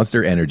week of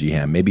Monster Energy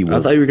Ham. Maybe I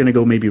thought you were gonna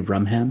go maybe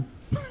rum ham.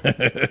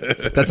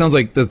 That sounds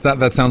like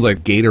that sounds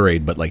like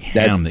Gatorade, but like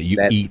ham that you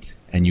eat.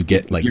 And you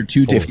get like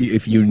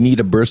if you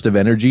need a burst of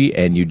energy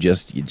and you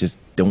just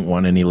don't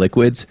want any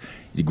liquids,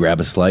 you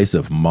grab a slice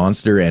of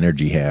Monster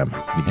Energy Ham,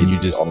 and you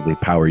just all the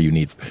power you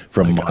need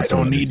from Monster. I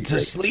don't need to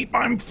sleep.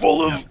 I'm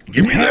full of.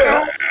 Give me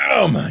that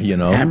ham, you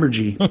know.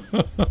 Hamergy.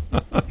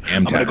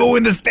 I'm gonna go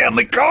in the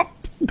Stanley Cup.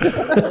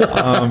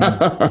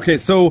 Okay,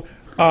 so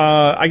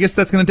I guess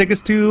that's gonna take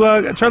us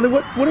to Charlie.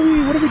 What are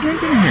we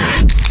drinking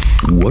here?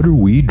 What are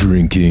we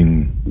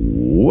drinking?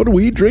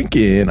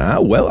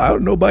 Well, I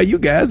don't know about you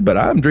guys, but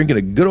I'm drinking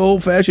a good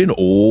old-fashioned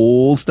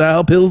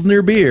old-style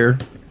Pilsner beer.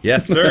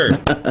 Yes, sir.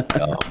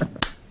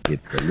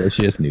 It's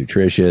delicious,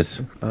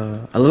 nutritious. I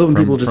love when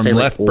people just say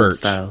like old Birch.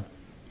 style.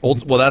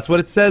 Well, that's what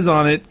it says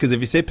on it, because if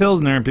you say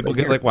Pilsner, and people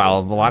get like, wow, a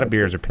lot of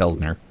beers are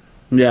Pilsner.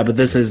 Yeah, but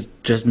this is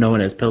just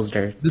known as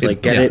Pilsner.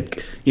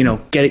 Get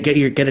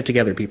it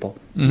together, people.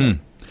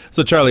 Mm-hmm.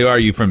 So, Charlie, are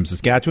you from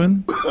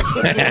Saskatchewan? I'm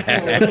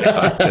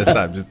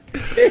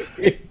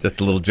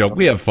just a little joke.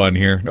 We have fun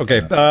here. Okay.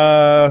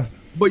 But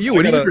what are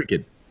you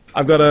drinking?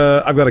 I've got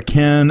a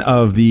can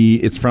of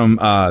it's from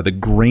the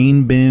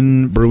Grain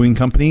Bin Brewing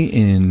Company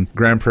in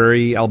Grand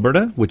Prairie,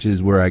 Alberta, which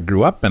is where I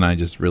grew up, and I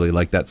just really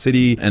like that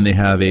city. And they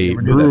have a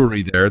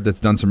brewery there that's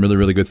done some really,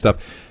 really good stuff.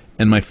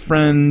 And my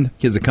friend,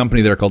 he has a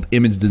company there called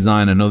Image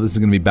Design. I know this is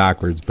going to be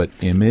backwards, but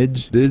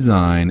Image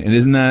Design. And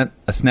isn't that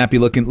a snappy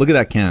looking? Look at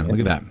that can. Look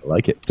at that. I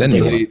like it. Send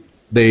me one.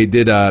 They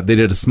did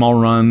a small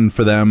run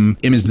for them.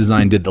 Image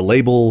Design did the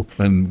label,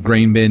 and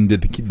Grain Bin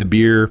did the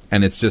beer.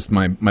 And it's just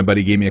my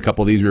buddy gave me a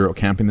couple of these. We were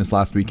camping this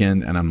last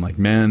weekend, and I'm like,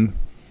 man,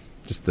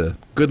 just the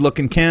good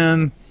looking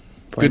can,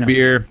 good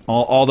beer.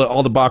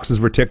 All the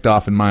boxes were ticked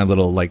off in my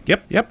little like,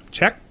 yep,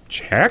 check.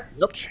 And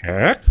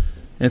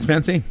it's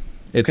fancy.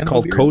 It's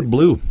called Code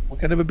Blue. What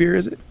kind of a beer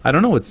is it? I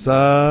don't know. It's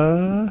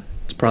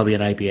probably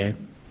an IPA.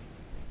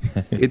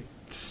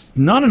 It's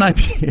not an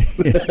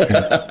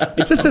IPA.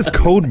 It just says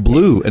Code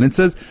Blue, and it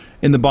says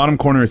in the bottom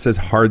corner it says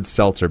hard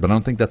seltzer, but I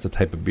don't think that's a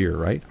type of beer,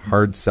 right?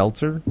 Hard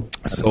seltzer.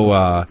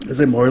 So is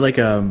it more like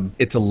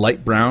it's a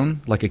light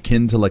brown, like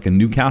akin to like a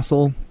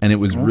Newcastle, and it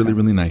was really,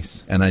 really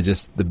nice. And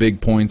the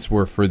big points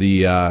were for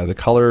the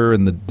color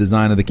and the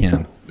design of the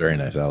can. Very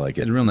nice. I like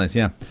it. It's real nice,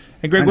 yeah.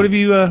 Hey Greg, what are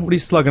you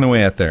slugging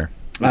away at there?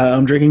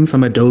 I'm drinking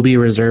some Adobe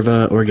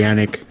Reserva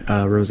organic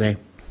rosé.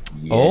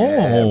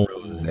 Yeah,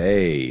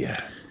 rosé.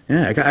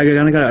 Yeah, I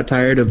kind of got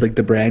tired of like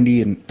the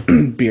brandy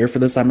and beer for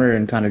the summer,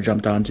 and kind of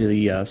jumped onto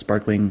the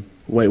sparkling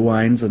white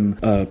wines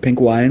and pink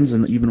wines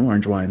and even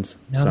orange wines.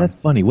 Now that's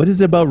funny. What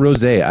is it about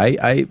rosé?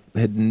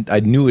 I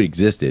knew it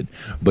existed,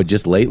 but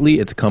just lately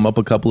it's come up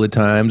a couple of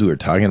times. We were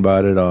talking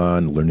about it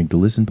on Learning to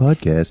Listen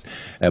podcast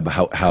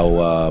about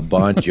how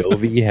Bon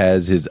Jovi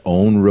has his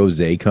own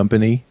rosé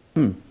company.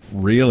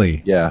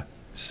 Really? Yeah.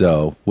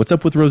 So, what's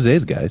up with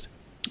rosés, guys?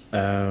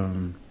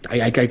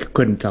 I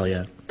couldn't tell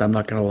you. I'm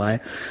not gonna lie.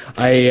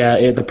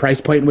 The price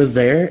point was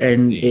there,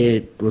 and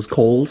it was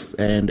cold,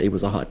 and it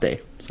was a hot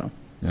day. So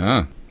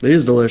yeah, it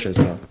is delicious.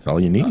 Though. That's all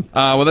you need.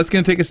 Well, that's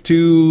gonna take us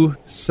to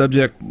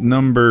subject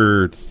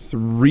number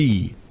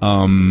 3.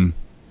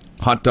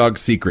 Hot dog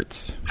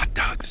secrets. Hot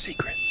dog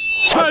secrets.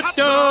 Hot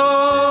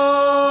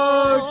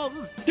dog!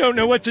 Don't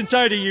know what's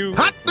inside of you.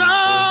 Hot dog!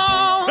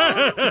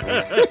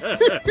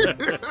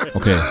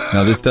 Okay,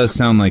 now this does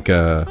sound like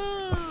a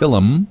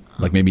film,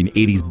 like maybe an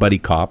 80s buddy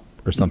cop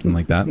or something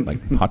like that,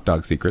 like Hot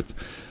Dog Secrets.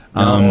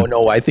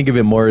 No, I think of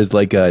it more as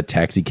like a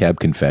Taxi Cab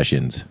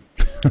Confessions.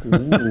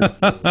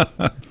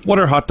 What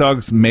are hot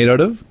dogs made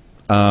out of?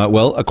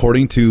 Well,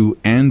 according to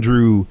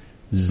Andrew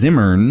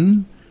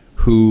Zimmern,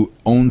 who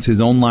owns his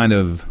own line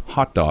of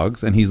hot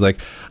dogs, and he's like,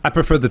 I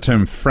prefer the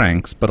term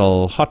Franks, but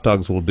all hot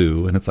dogs will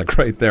do. And it's like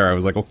right there, I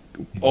was like,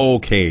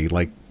 okay,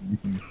 like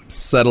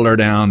settle her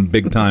down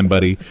big time,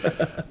 buddy.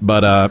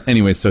 But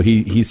anyway, so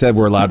he said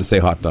we're allowed to say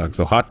hot dogs.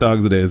 So hot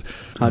dogs it is.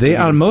 They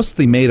are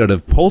mostly made out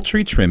of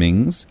poultry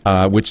trimmings,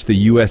 which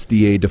the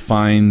USDA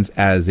defines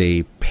as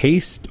a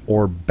paste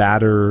or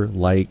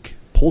batter-like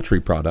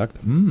poultry product.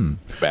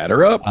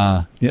 Batter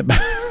up.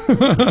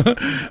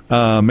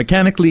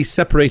 Mechanically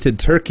separated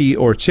turkey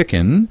or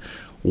chicken,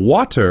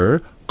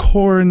 water,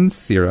 corn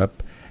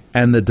syrup,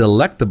 and the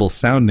delectable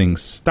sounding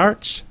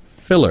starch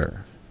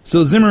filler.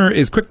 So Zimmer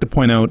is quick to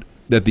point out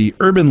that the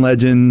urban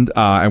legend,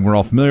 and we're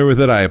all familiar with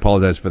it, I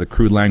apologize for the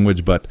crude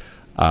language, but,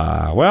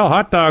 well,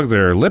 hot dogs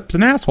are lips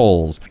and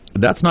assholes.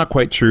 That's not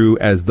quite true,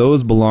 as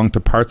those belong to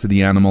parts of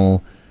the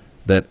animal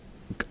that,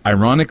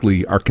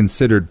 ironically, are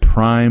considered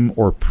prime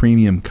or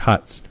premium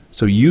cuts.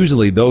 So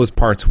usually those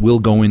parts will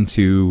go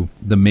into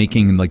the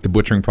making, like the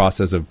butchering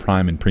process of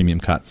prime and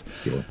premium cuts.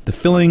 Sure. The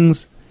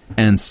fillings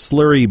and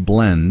slurry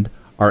blend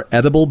are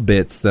edible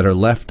bits that are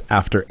left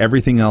after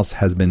everything else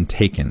has been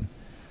taken.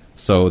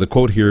 So the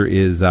quote here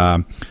is,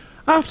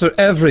 after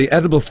every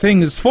edible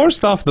thing is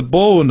forced off the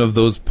bone of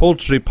those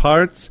poultry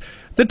parts,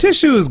 the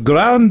tissue is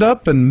ground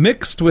up and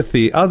mixed with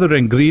the other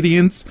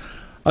ingredients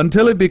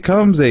until it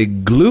becomes a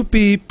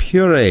gloopy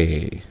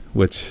puree,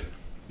 which...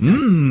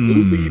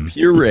 Gloopy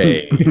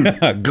puree.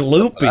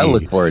 Gloopy. I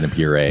look for in a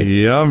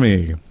puree.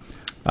 Yummy. That's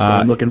what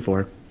I'm looking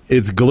for.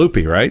 It's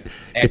gloopy, right?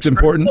 It's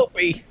important.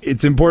 Gloopy.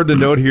 It's important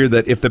to note here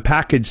that if the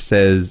package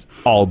says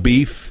all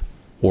beef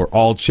or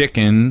all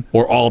chicken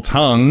or all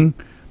tongue,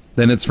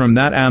 then it's from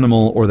that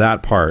animal or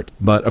that part.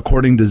 But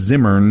according to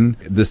Zimmern,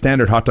 the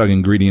standard hot dog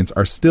ingredients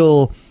are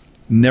still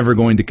never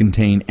going to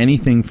contain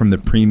anything from the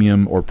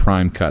premium or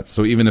prime cuts.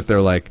 So even if they're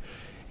like,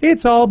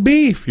 it's all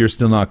beef, you're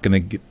still not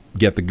going to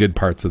get the good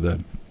parts of the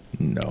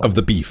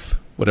beef,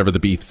 whatever the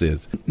beef's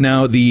is.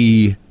 Now,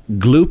 the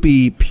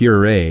gloopy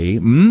puree,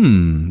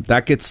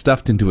 that gets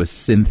stuffed into a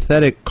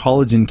synthetic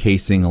collagen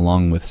casing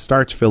along with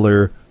starch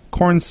filler,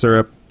 corn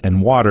syrup,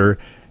 and water,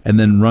 and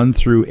then run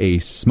through a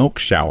smoke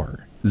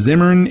shower.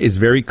 Zimmern is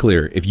very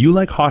clear. If you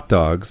like hot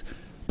dogs,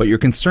 but you're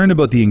concerned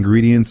about the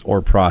ingredients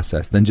or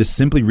process, then just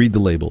simply read the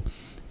label.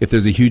 If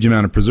there's a huge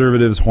amount of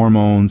preservatives,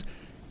 hormones,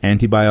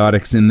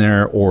 antibiotics in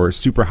there, or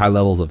super high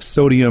levels of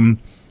sodium,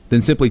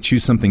 then simply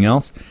choose something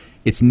else.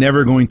 It's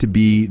never going to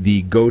be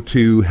the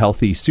go-to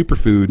healthy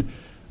superfood,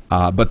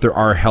 but there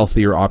are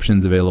healthier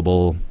options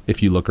available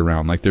if you look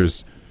around. Like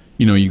there's,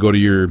 you go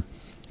to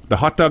the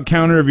hot dog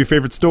counter of your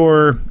favorite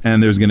store,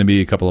 and there's going to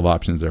be a couple of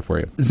options there for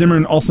you.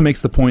 Zimmern also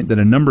makes the point that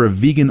a number of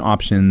vegan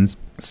options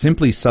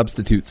simply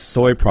substitute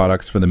soy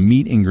products for the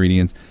meat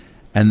ingredients,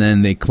 and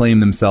then they claim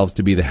themselves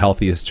to be the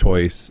healthiest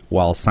choice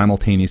while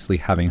simultaneously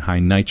having high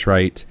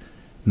nitrate,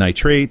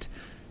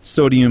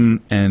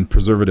 sodium, and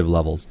preservative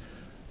levels.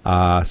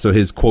 So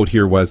his quote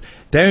here was,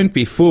 "Don't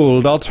be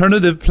fooled.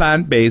 Alternative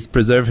plant-based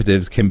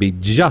preservatives can be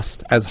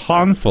just as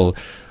harmful.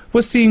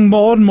 We're seeing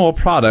more and more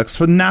products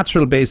for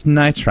natural-based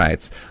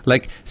nitrites,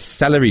 like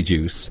celery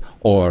juice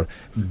or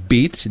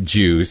beet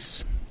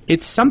juice.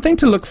 It's something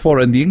to look for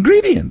in the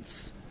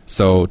ingredients."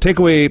 So the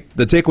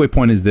takeaway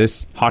point is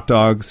this: hot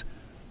dogs,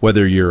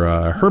 whether you're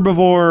a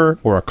herbivore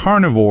or a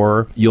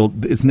carnivore,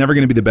 it's never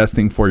going to be the best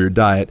thing for your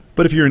diet.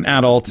 But if you're an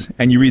adult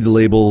and you read the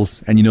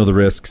labels and you know the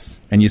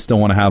risks and you still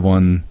want to have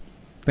one,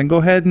 then go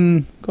ahead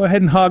and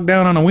hog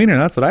down on a wiener.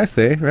 That's what I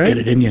say, right? Get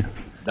it in you.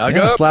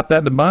 Slap that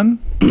in the bun.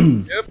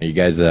 Yep.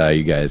 Are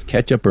you guys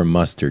ketchup or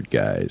mustard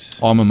guys?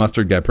 Oh, I'm a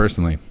mustard guy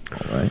personally.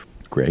 All right.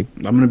 Greg?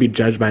 I'm going to be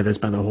judged by this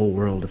by the whole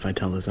world if I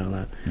tell this out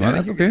loud. Yeah,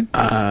 that's okay.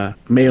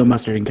 Mayo,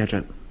 mustard, and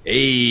ketchup.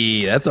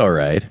 Hey, that's all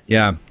right.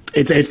 Yeah.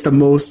 It's the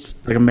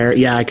most like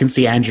American. Yeah, I can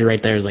see Andrew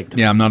right there. Is like,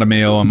 yeah, I'm not a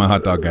mayo. I'm a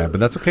hot dog guy, but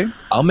that's okay.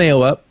 I'll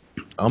mayo up.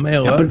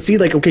 But see,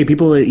 like, okay,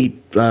 people that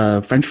eat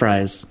French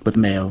fries with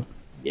mayo,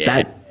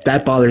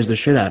 that bothers the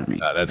shit out of me.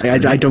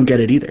 I don't get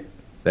it either.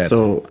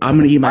 So I'm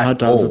gonna eat my hot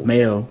dogs with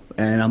mayo,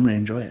 and I'm gonna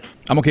enjoy it.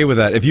 I'm okay with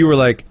that. If you were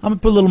like, I'm gonna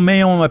put a little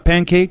mayo on my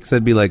pancakes,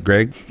 I'd be like,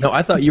 Greg. No,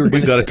 I thought you were.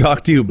 We got to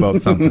talk to you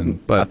about something.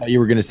 But I thought you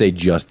were gonna say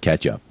just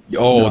ketchup.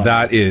 Oh, no,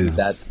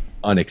 that's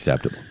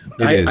unacceptable.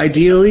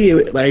 Ideally,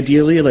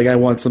 like I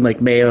want some like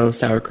mayo,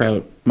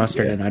 sauerkraut,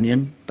 mustard, and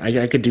onion.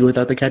 I could do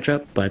without the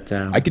ketchup, but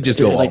I could just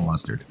go all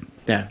mustard.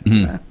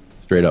 Yeah,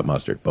 straight up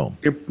mustard. Boom.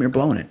 You're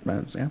blowing it,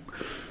 yeah.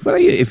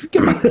 But if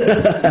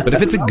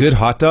it's a good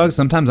hot dog,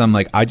 sometimes I'm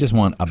like, I just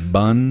want a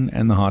bun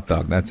and the hot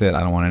dog. That's it.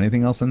 I don't want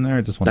anything else in there.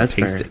 I just want to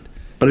taste it.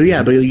 But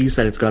you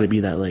said it's got to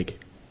be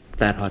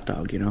that hot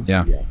dog,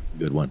 Yeah,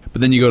 good one.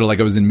 But then you go to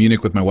I was in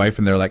Munich with my wife,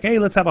 and they're like, hey,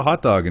 let's have a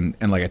hot dog, and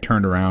I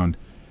turned around.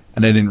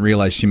 And I didn't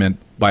realize she meant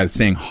by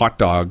saying hot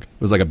dog, it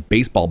was like a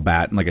baseball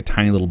bat and like a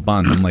tiny little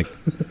bun. I'm like,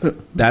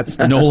 that's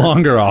no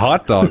longer a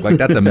hot dog. Like,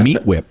 that's a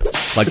meat whip.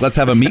 Like, let's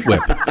have a meat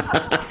whip.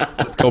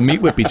 Let's go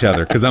meat whip each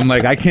other. Because I'm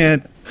like, I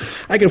can't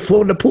I can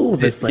float in a pool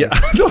with this thing. Yeah,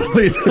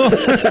 totally.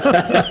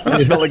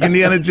 I felt like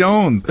Indiana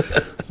Jones.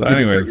 So,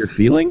 anyways, your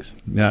feelings?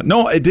 Yeah,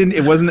 no, it didn't.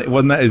 It wasn't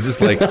that. It's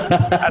just like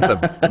that's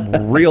a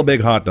real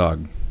big hot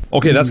dog.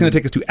 Okay, that's going to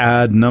take us to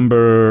ad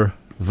number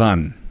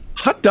 1.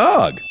 Hot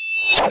dog.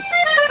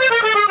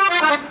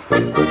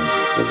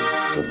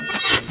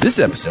 This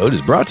episode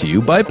is brought to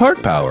you by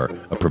Park Power,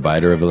 a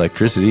provider of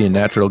electricity and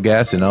natural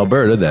gas in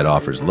Alberta that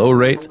offers low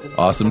rates,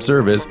 awesome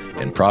service,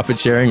 and profit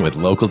sharing with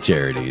local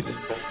charities.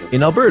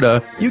 In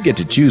Alberta, you get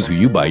to choose who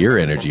you buy your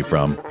energy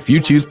from. If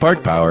you choose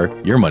Park Power,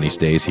 your money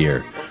stays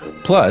here.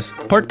 Plus,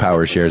 Park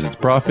Power shares its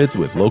profits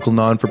with local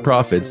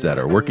non-for-profits that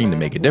are working to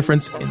make a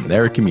difference in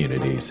their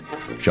communities.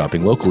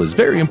 Shopping local is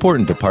very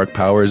important to Park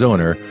Power's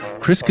owner,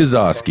 Chris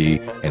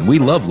Kozowski, and we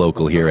love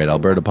local here at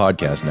Alberta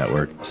Podcast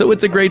Network, so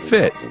it's a great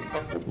fit.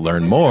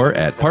 Learn more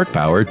at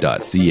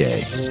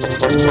parkpower.ca.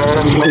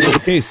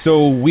 Okay,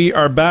 so we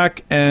are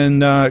back,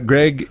 and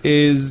Greg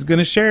is going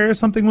to share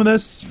something with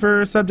us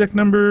for subject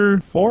number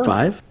 4?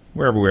 5?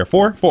 Wherever we are.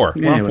 4? 4.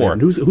 Yeah, We're on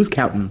 4. Who's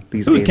counting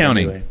these days? Who's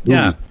counting? Anyway?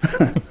 Yeah.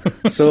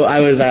 So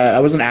I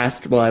wasn't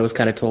asked. Well, I was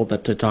kind of told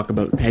that to talk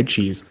about head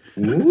cheese.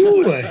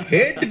 Ooh, a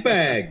head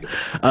bag.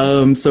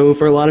 So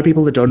for a lot of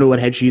people that don't know what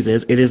head cheese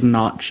is, it is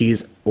not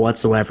cheese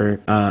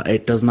whatsoever.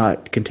 It does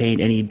not contain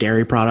any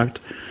dairy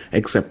product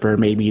except for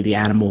maybe the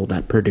animal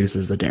that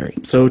produces the dairy.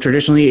 So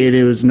traditionally it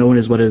is known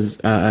as what is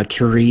a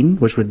terrine,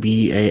 which would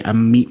be a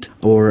meat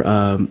or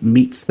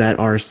meats that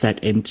are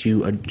set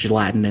into a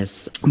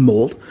gelatinous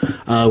mold,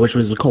 which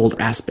was called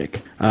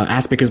aspic.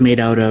 Aspic is made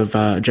out of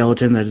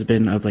gelatin that has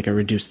been of like a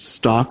reduced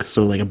stock,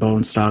 so like a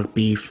bone stock,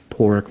 beef,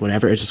 pork,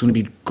 whatever. It's just going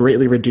to be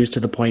greatly reduced to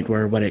the point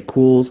where when it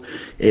cools,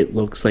 it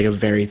looks like a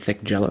very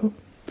thick jello.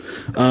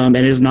 And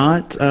it is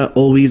not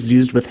always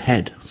used with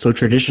head. So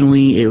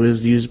traditionally, it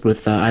was used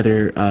with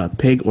either a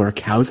pig or a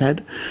cow's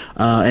head.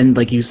 And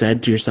like you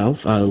said to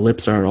yourself,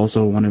 lips are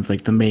also one of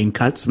like the main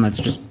cuts, and that's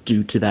just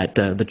due to that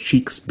the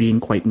cheeks being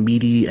quite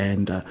meaty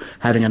and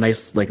having a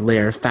nice like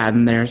layer of fat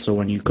in there. So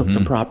when you cook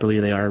them properly,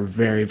 they are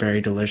very,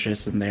 very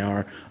delicious, and they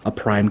are a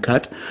prime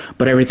cut.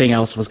 But everything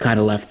else was kind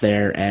of left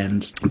there.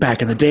 And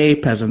back in the day,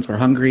 peasants were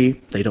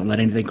hungry. They don't let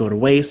anything go to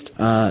waste.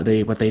 What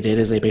they did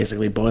is they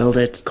basically boiled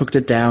it, cooked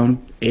it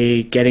down,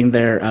 getting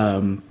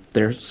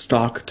their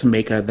stock to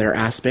make their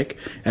aspic,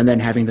 and then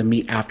having the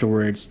meat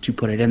afterwards to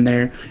put it in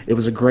there. It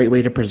was a great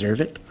way to preserve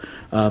it,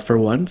 for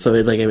one. So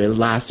it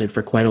lasted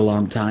for quite a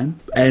long time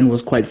and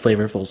was quite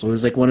flavorful. So it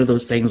was like one of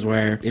those things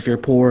where if you're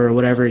poor or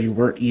whatever, you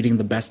weren't eating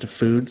the best of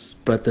foods,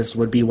 but this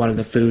would be one of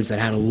the foods that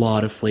had a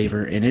lot of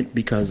flavor in it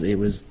because it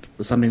was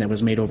something that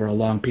was made over a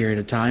long period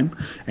of time,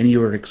 and you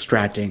were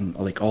extracting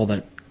like all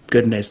that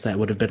goodness that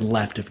would have been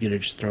left if you'd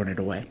have just thrown it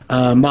away.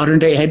 Modern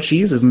day head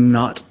cheese is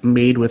not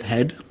made with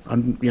head.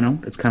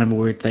 It's kind of a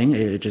weird thing.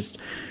 It just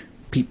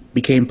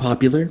became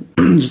popular,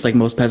 just like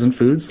most peasant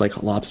foods,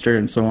 like lobster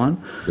and so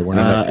on.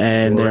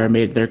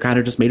 They're kind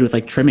of just made with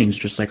like trimmings,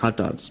 just like hot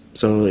dogs.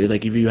 So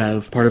like if you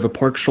have part of a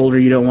pork shoulder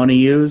you don't want to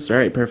use, all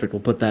right, perfect.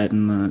 We'll put that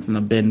in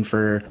the bin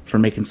for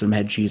making some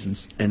head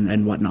cheese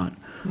and whatnot.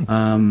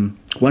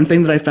 One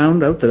thing that I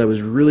found out that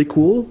was really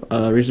cool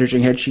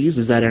researching head cheese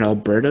is that in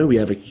Alberta we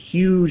have a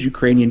huge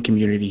Ukrainian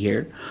community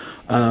here,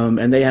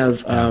 and they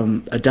have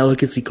a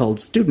delicacy called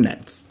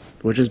studenettes,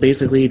 which is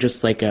basically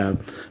just like a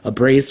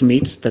braised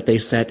meat that they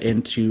set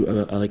into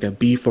like a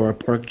beef or a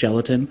pork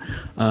gelatin.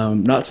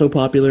 Not so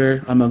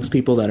popular amongst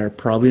people that are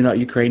probably not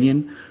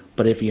Ukrainian,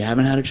 but if you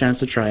haven't had a chance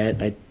to try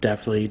it, I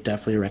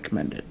definitely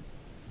recommend it.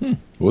 What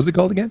was it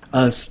called again?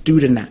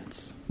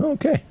 Studenettes. Oh,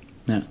 okay.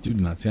 Yeah.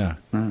 Studenettes, yeah.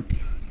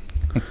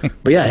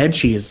 But yeah, head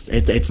cheese.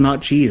 It's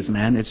not cheese,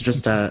 man. It's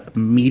just a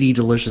meaty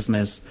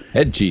deliciousness.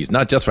 Head cheese,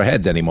 not just for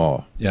heads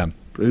anymore. Yeah.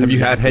 Have you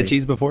had head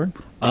cheese before?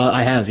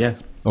 I have, yeah.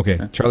 Okay.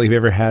 Charlie, have you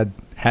ever had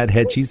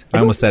head cheese? I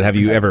almost said, have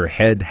you ever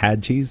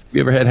had cheese? Have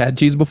you ever had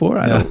cheese before?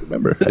 I don't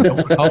remember. I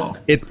don't recall.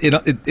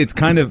 It's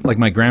kind of like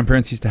my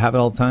grandparents used to have it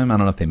all the time. I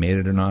don't know if they made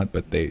it or not,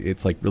 but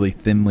it's like really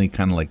thinly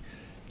kind of like,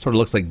 sort of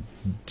looks like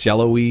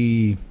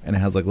jello-y, and it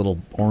has like little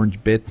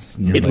orange bits.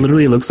 It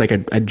literally looks like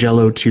a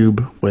jello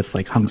tube with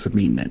like hunks of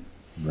meat in it.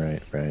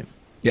 Right.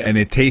 Yeah, and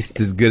it tastes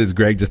as good as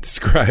Greg just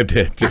described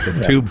it. Just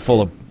a tube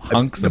full of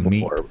hunks of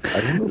meat.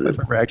 I don't know if I've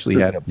ever actually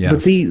had it. Yeah.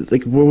 But see,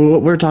 like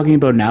what we're talking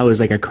about now is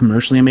like a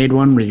commercially made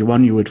one, where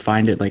you would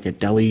find it like at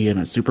Deli in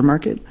a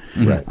supermarket.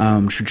 Right.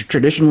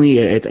 Traditionally,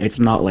 it's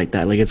not like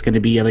that. Like it's going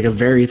to be like a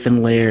very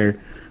thin layer,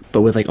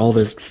 but with like all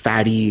this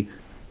fatty,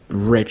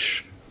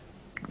 rich,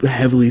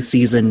 heavily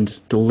seasoned,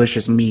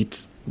 delicious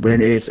meat.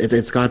 Where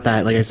it's got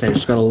that, like I said,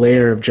 it's got a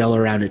layer of gel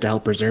around it to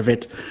help preserve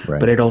it,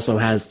 but it also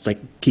has like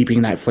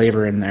keeping that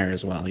flavor in there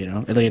as well.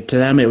 And, like, to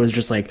them, it was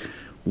just like,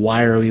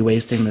 why are we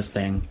wasting this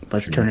thing?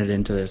 Let's turn it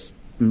into this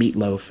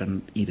meatloaf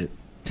and eat it.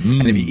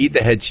 And if you eat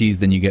the head cheese,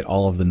 then you get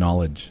all of the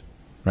knowledge,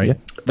 right? Yeah.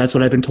 That's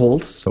what I've been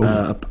told.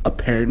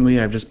 Apparently,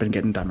 I've just been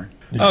getting dumber.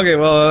 Okay,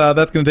 well,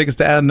 that's going to take us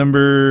to ad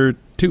number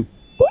 2.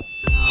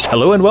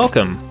 Hello and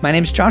welcome. My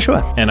name's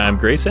Joshua. And I'm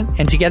Grayson.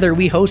 And together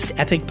we host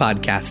Epic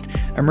Podcast,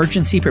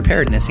 Emergency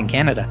Preparedness in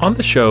Canada. On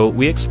the show,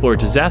 we explore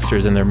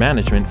disasters and their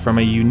management from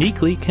a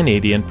uniquely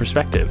Canadian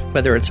perspective.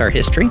 Whether it's our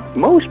history.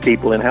 Most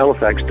people in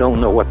Halifax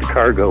don't know what the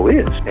cargo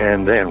is,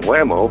 and then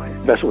whammo,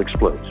 vessel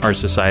explodes. Our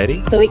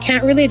society. So we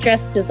can't really address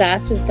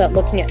disasters without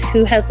looking at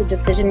who has the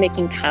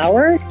decision-making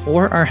power.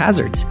 Or our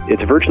hazards.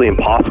 It's virtually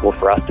impossible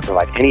for us to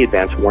provide any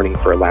advance warning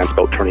for a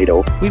landspout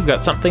tornado. We've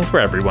got something for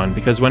everyone,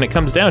 because when it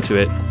comes down to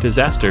it,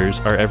 disasters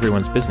are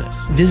everyone's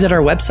business. Visit our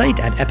website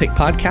at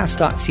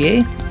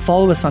epicpodcast.ca,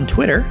 follow us on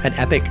Twitter at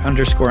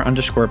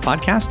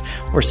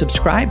epic__podcast, or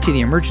subscribe to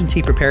the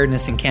Emergency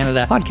Preparedness in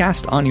Canada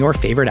podcast on your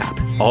favorite app.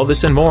 All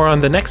this and more on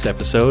the next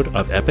episode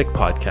of Epic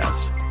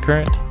Podcast.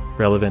 Current,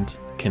 relevant,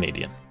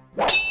 Canadian.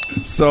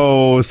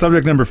 So,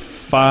 subject number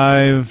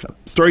 5,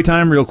 story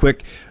time, real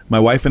quick. My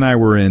wife and I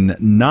were in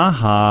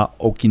Naha,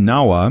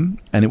 Okinawa,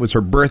 and it was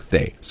her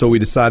birthday. So we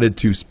decided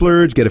to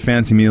splurge, get a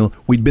fancy meal.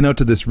 We'd been out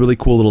to this really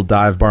cool little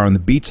dive bar on the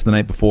beach the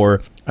night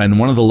before, and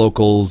one of the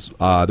locals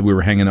that we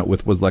were hanging out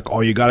with was like,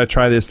 "Oh, you got to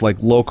try this like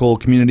local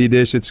community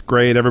dish. It's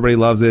great. Everybody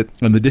loves it."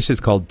 And the dish is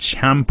called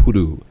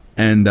champuru.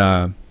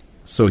 And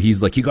so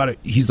he's like,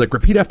 he's like,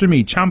 "Repeat after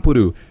me,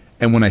 champuru."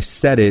 And when I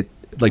said it,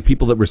 like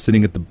people that were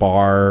sitting at the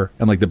bar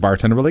and like the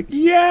bartender were like,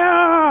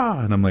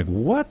 "Yeah!" And I'm like,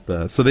 "What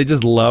the?" So they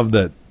just loved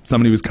that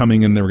somebody was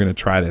coming and they were going to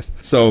try this.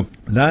 So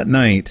that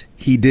night,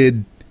 he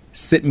did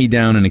sit me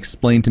down and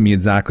explain to me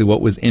exactly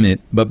what was in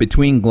it. But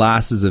between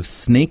glasses of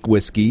snake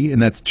whiskey,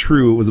 and that's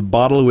true, it was a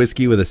bottle of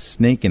whiskey with a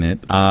snake in it,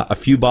 a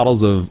few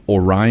bottles of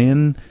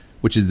Orion,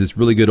 which is this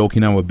really good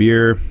Okinawa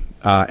beer,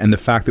 and the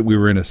fact that we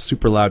were in a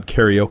super loud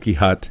karaoke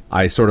hut,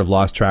 I sort of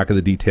lost track of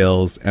the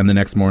details. And the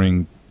next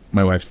morning,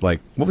 my wife's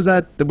like, "What was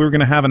that we were going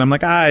to have?" And I'm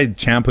like,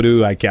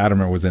 champuru, I don't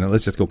remember what was in it.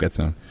 Let's just go get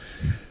some.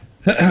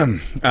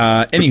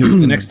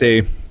 Anywho, the next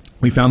day,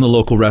 we found the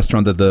local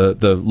restaurant that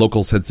the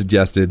locals had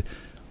suggested.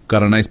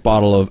 Got a nice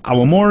bottle of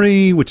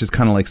awamori, which is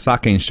kind of like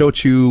sake and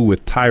shochu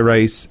with Thai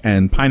rice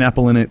and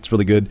pineapple in it. It's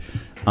really good.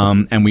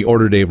 And we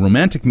ordered a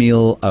romantic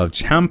meal of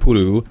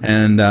champuru.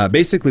 And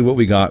basically what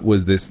we got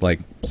was this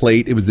like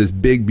plate. It was this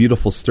big,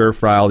 beautiful stir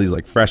fry, all these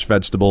like fresh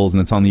vegetables, and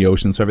it's on the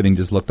ocean, so everything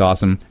just looked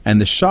awesome. And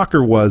the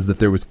shocker was that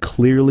there was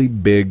clearly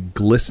big,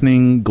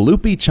 glistening,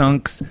 gloopy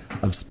chunks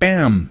of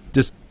Spam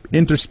just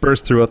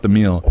interspersed throughout the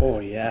meal. Oh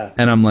yeah.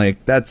 And I'm like,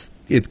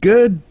 it's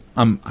good.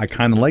 I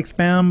kind of like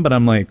Spam, but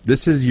I'm like,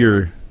 this is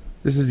your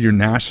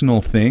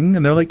national thing.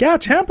 And they're like, "Yeah,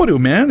 champuru,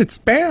 man, it's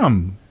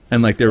Spam."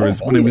 And like there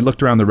was, when we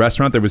looked around the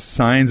restaurant, there was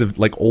signs of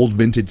like old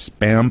vintage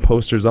Spam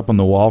posters up on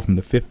the wall from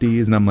the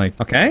 50s. And I'm like,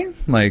 okay,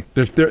 like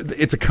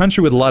it's a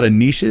country with a lot of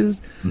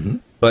niches,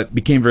 but it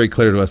became very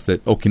clear to us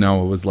that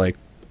Okinawa was like,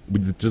 we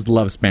just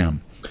love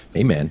Spam.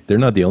 Hey man, they're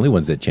not the only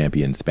ones that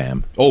champion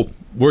Spam. Oh,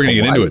 we're gonna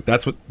get into it.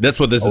 That's what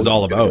this is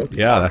all about.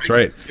 Yeah, that's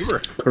right.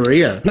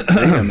 Korea,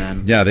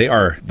 man. Yeah, they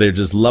are. They're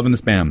just loving the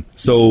Spam.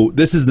 So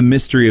this is the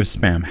mystery of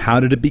Spam. How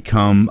did it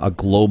become a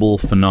global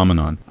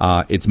phenomenon?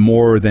 It's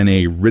more than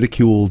a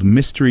ridiculed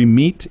mystery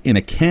meat in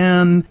a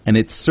can, and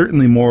it's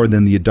certainly more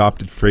than the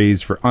adopted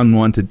phrase for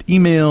unwanted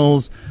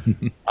emails.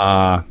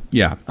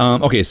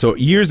 Okay, so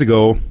years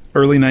ago,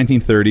 early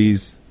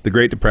 1930s, the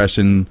Great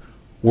Depression,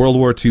 World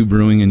War II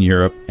brewing in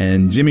Europe,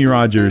 and Jimmy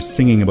Rogers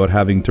singing about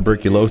having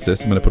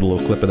tuberculosis. I'm going to put a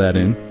little clip of that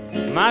in.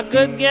 My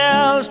good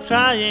gal's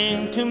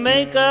trying to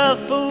make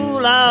a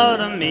fool out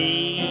of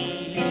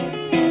me.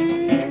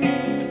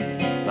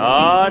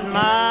 Lord,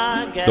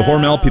 my gal. The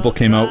Hormel people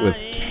came out with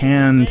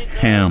canned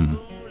ham.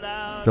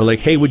 They're like,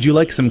 "Hey, would you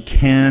like some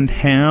canned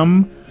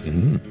ham?"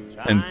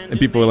 And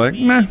people were like,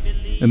 "Meh."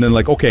 And then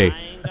like, "Okay."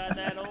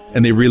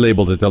 And they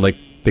relabeled it.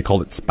 They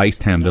called it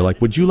spiced ham. They're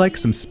like, "Would you like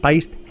some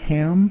spiced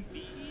ham?"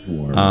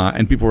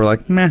 And people were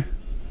like, "Meh."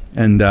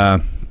 And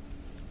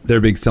their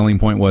big selling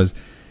point was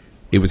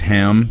it was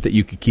ham that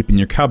you could keep in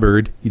your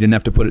cupboard. You didn't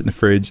have to put it in the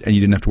fridge, and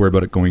you didn't have to worry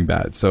about it going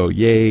bad. So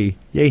yay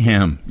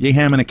ham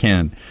in a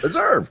can.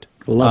 Preserved.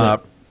 Love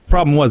it.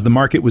 Problem was the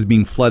market was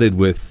being flooded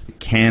with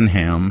canned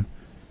ham,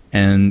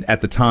 and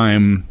at the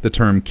time the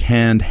term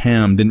canned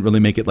ham didn't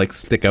really make it like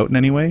stick out in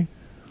any way.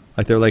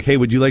 Like they're like, "Hey,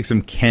 would you like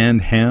some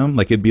canned ham?"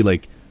 Like it'd be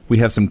like, "We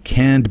have some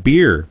canned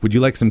beer. Would you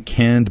like some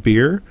canned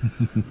beer?"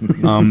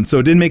 So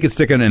it didn't make it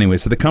stick out anyway.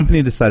 So the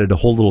company decided to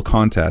hold a little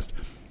contest.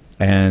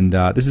 And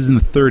this is in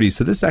the 30s,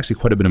 so this is actually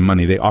quite a bit of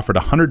money. They offered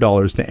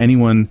 $100 to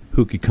anyone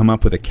who could come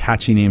up with a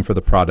catchy name for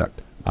the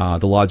product.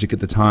 The logic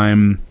at the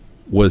time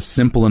was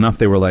simple enough.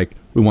 They were like,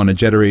 we want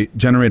to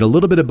generate a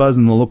little bit of buzz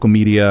in the local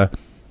media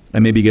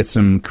and maybe get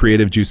some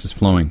creative juices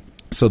flowing.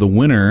 So the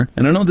winner,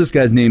 and I know this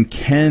guy's name,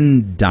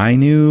 Ken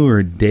Dainu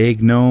or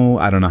Dagno,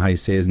 I don't know how you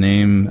say his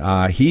name.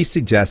 He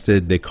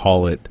suggested they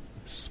call it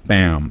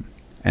Spam.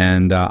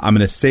 And I'm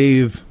going to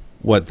save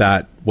what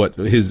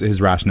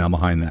his rationale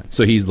behind that.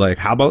 So he's like,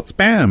 "How about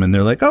Spam?" And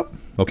they're like, "Oh,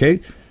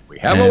 okay." We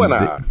have a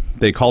winner.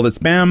 They called it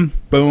Spam.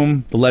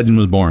 Boom. The legend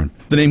was born.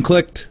 The name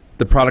clicked.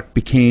 The product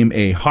became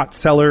a hot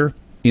seller.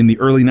 In the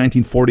early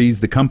 1940s,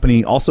 the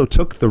company also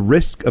took the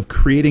risk of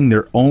creating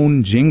their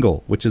own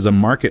jingle, which is a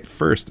market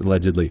first,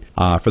 allegedly,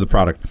 for the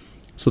product.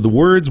 So the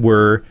words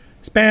were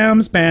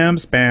spam, spam,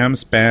 spam,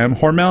 spam.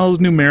 Hormel's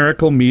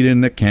numerical meat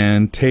in a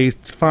can.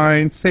 Tastes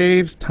fine,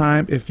 saves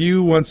time. If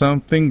you want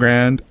something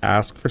grand,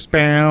 ask for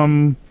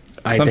spam.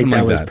 I Something think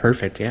that like was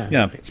perfect, yeah.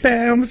 Yeah.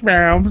 Spam,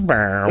 spam,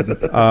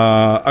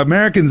 spam.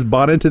 Americans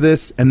bought into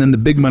this, and then the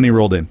big money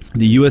rolled in.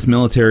 The U.S.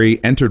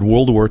 military entered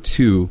World War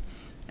II,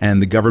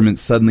 and the government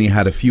suddenly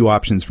had a few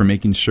options for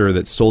making sure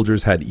that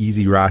soldiers had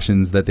easy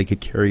rations that they could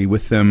carry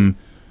with them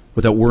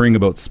without worrying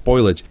about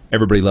spoilage.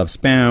 Everybody loved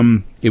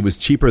Spam. It was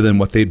cheaper than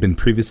what they'd been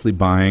previously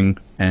buying,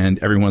 and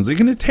everyone's like,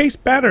 it tastes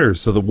better.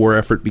 So the war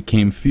effort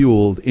became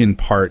fueled in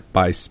part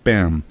by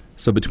Spam.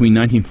 So between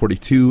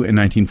 1942 and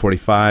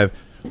 1945,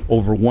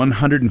 over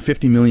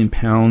 150 million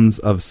pounds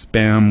of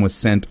Spam was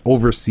sent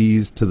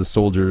overseas to the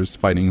soldiers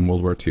fighting in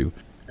World War II.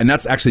 And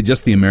that's actually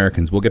just the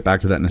Americans. We'll get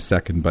back to that in a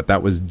second, but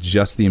that was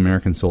just the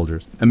American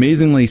soldiers.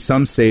 Amazingly,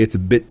 some say it's a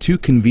bit too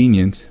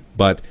convenient,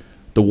 but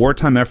the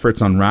wartime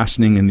efforts on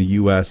rationing in the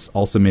U.S.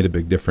 also made a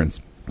big difference.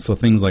 So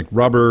things like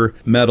rubber,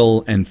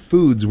 metal, and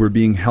foods were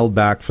being held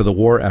back for the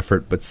war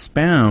effort, but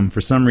Spam, for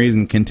some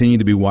reason, continued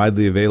to be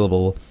widely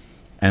available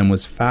and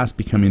was fast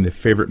becoming the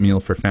favorite meal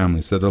for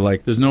families. So they're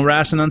like, there's no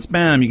ration on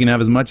Spam, you can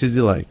have as much as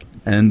you like.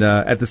 And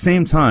at the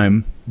same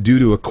time, due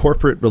to a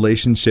corporate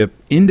relationship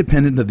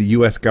independent of the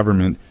U.S.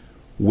 government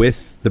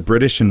with the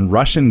British and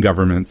Russian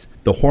governments,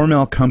 the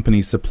Hormel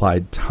company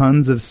supplied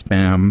tons of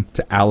Spam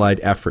to Allied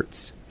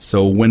efforts.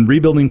 So when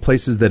rebuilding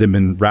places that had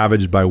been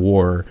ravaged by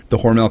war, the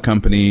Hormel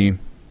company,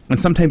 and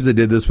sometimes they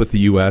did this with the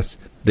U.S.,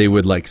 they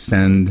would like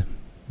send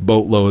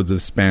boatloads of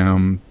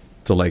Spam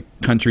to like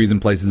countries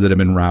and places that have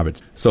been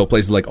ravaged. So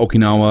places like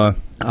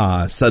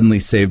Okinawa suddenly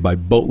saved by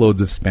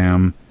boatloads of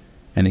Spam,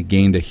 and it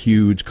gained a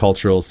huge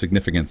cultural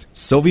significance.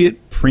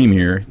 Soviet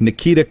Premier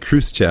Nikita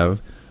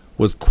Khrushchev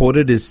was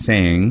quoted as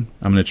saying,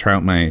 I'm going to try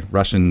out my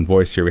Russian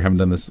voice here, we haven't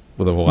done this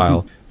for a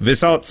while,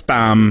 without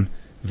Spam,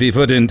 we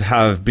wouldn't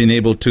have been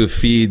able to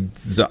feed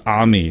the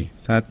army.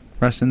 Is that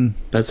Russian?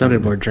 That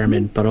sounded more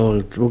German, but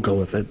we'll go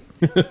with it.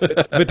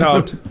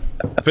 Without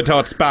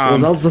Spam.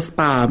 Without the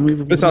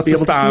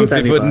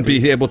Spam, we wouldn't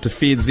be able to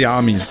feed the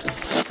armies.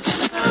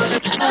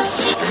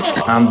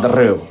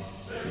 Andrew,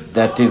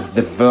 that is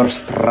the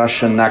worst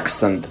Russian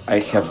accent I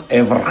have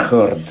ever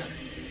heard.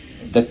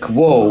 The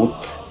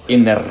quote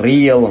in a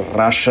real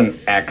Russian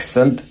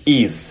accent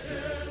is,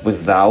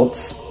 without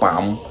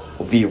Spam,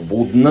 we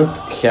would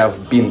not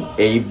have been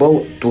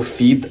able to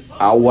feed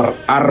our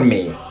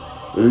army.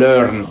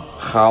 Learn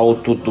how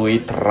to do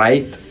it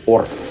right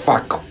or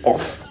fuck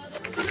off.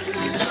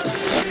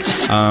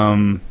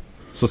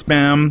 So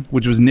Spam,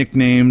 which was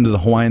nicknamed the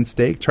Hawaiian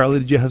steak. Charlie,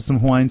 did you have some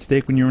Hawaiian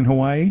steak when you were in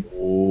Hawaii?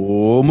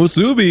 Oh,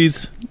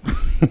 musubis.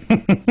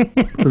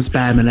 Some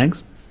Spam and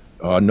eggs?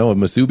 Oh, no,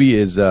 musubi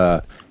is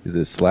a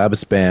slab of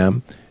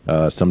Spam,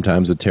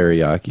 sometimes with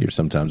teriyaki or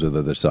sometimes with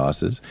other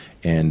sauces,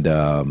 and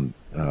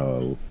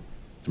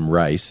some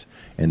rice,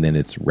 and then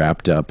it's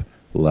wrapped up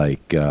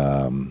like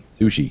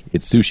sushi.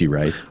 It's sushi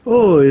rice.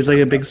 Oh, it's like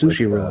a big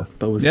sushi roll.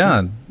 But with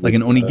like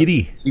an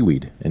onigiri.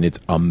 Seaweed, and it's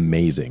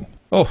amazing.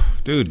 Oh,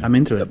 dude. I'm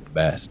into it. The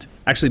best.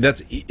 Actually,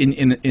 that's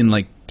in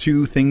like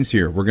two things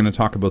here. We're going to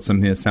talk about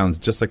something that sounds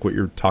just like what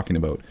you're talking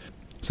about.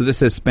 So this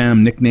says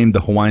Spam, nicknamed the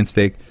Hawaiian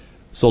steak,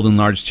 sold in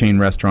large chain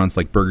restaurants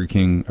like Burger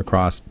King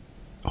across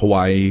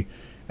Hawaii,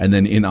 and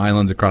then in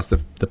islands across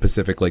the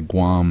Pacific like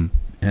Guam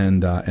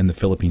and the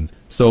Philippines.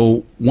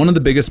 So one of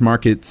the biggest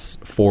markets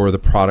for the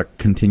product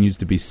continues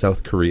to be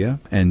South Korea,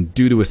 and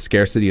due to a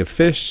scarcity of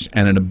fish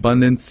and an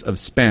abundance of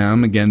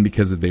Spam, again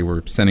because they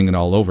were sending it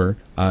all over,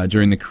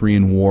 during the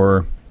Korean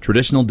War,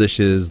 traditional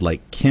dishes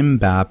like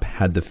kimbap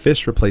had the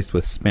fish replaced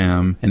with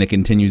Spam, and it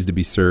continues to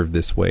be served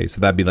this way.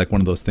 So that'd be like one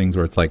of those things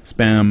where it's like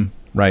Spam,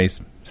 rice,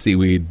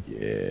 seaweed,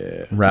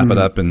 wrap it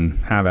up and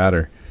have at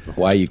her.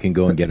 Why you can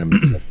go and get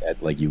them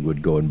like you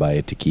would go and buy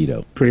a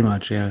taquito. Pretty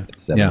much, yeah.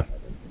 Yeah.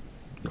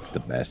 It's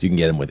the best. You can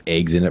get them with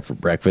eggs in it for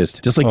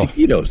breakfast, just like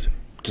taquitos.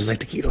 Just like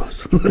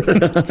taquitos.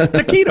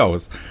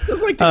 Taquitos.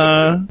 Just like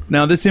taquitos.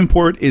 Now, this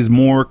import is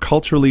more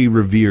culturally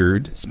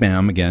revered,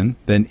 Spam again,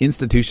 than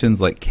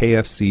institutions like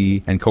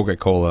KFC and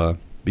Coca-Cola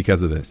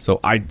because of this. So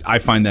I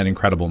find that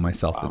incredible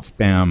myself, that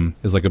Spam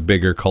is like a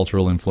bigger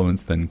cultural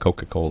influence than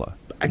Coca-Cola.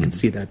 I can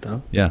see that,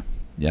 though. Yeah.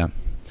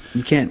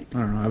 You can't, I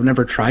don't know, I've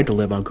never tried to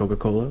live on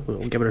Coca-Cola.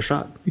 We'll give it a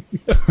shot.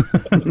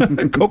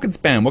 Coke and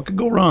Spam, what could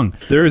go wrong?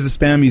 There is a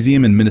Spam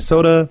museum in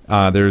Minnesota.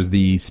 There's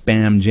the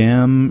Spam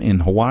Jam in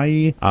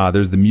Hawaii.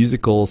 There's the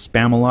musical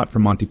Spam-A-Lot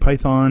from Monty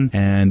Python.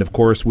 And, of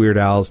course, Weird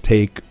Al's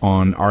take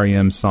on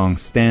R.E.M's song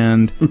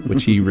Stand,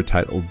 which he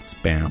retitled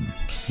Spam.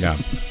 Yeah.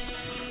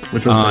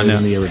 Which was better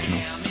than the original.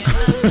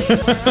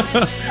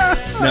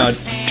 No,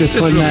 just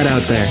putting that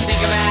out there. Think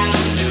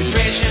about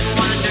nutrition,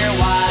 wonder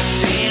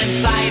what's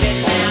inside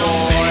it now.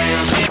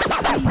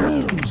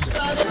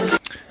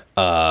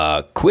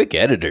 Quick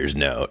editor's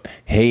note.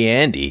 Hey,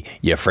 Andy,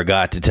 you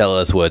forgot to tell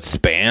us what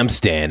Spam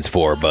stands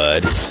for,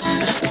 bud.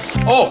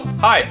 Oh,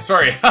 hi.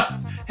 Sorry.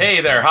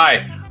 Hey there.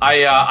 Hi.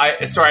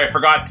 I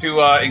forgot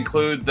to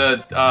include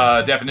the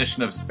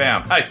definition of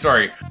spam. Hi.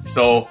 Sorry.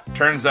 So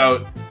turns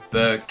out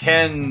the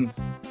Ken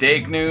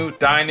Dagnu,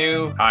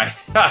 Dinu.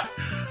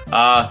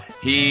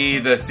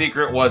 The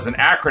secret was an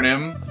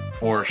acronym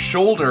for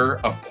shoulder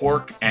of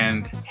pork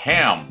and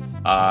ham.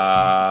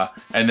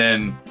 And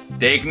then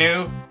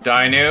Dagnu,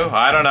 Dinu,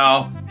 I don't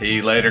know.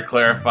 He later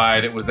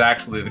clarified it was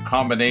actually the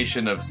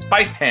combination of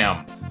spiced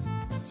ham.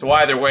 So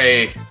either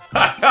way,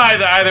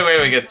 either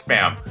way we get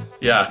spam.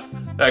 Yeah,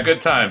 good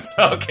times.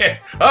 Okay,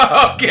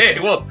 okay.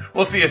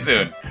 We'll see you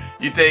soon.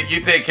 You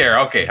take care.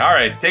 Okay, all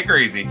right. Take her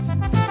easy.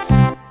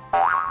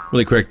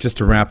 Really quick, just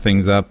to wrap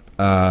things up.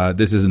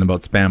 This isn't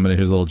about spam, but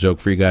here's a little joke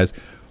for you guys.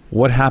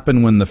 What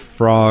happened when the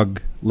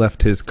frog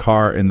left his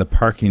car in the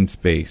parking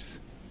space?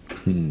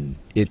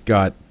 It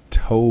got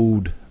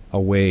towed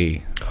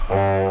away.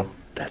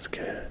 That's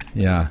good.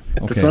 Yeah.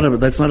 Okay.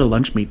 That's not a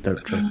lunch meat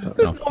joke. No,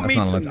 that's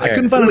not a lunch. I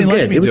couldn't find any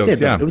lunch meat jokes.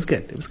 Yeah. It was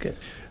good. It was good.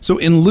 So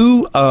in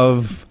lieu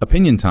of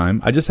opinion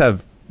time, I just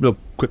have real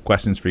quick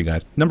questions for you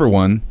guys. Number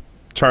one,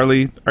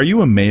 Charlie, are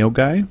you a mayo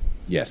guy?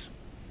 Yes.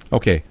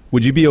 Okay.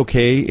 Would you be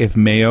okay if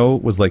mayo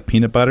was like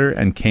peanut butter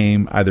and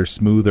came either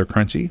smooth or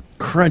crunchy?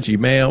 Crunchy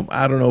mayo,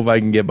 I don't know if I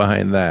can get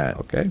behind that.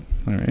 Okay.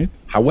 All right.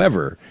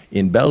 However,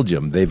 in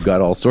Belgium, they've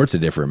got all sorts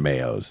of different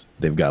mayos.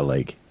 They've got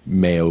like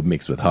mayo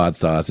mixed with hot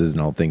sauces and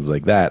all things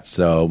like that.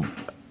 So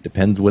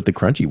depends what the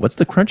crunchy. What's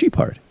the crunchy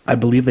part? I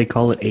believe they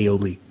call it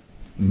aioli.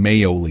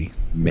 Mayoli.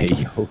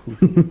 Mayo.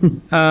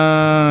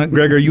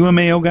 Greg, are you a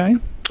mayo guy?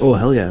 Oh,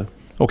 hell yeah.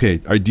 Okay.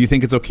 Do you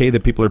think it's okay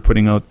that people are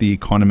putting out the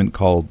condiment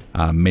called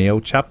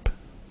mayo chup?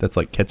 That's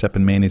like ketchup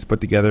and mayonnaise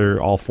put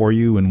together all for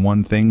you in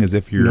one thing, as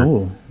if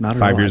you're not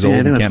 5 years old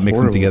and can't mix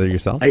them together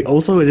yourself. It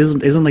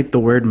isn't like the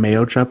word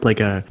mayo chup like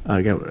a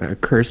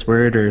curse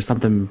word or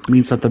something,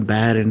 means something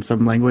bad in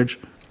some language.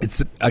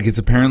 It's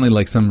apparently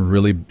like some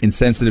really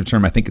insensitive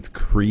term. I think it's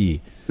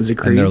Cree. Is it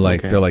Cree? And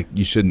they're like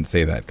you shouldn't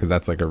say that because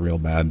that's like a real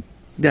bad.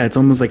 Yeah, it's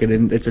almost like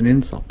it's an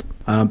insult.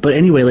 But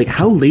anyway, like,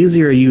 how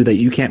lazy are you that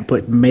you can't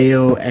put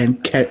mayo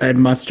and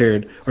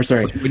mustard, or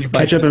sorry,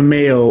 ketchup and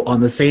mayo on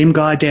the same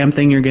goddamn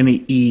thing you're gonna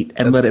eat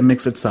and let it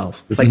mix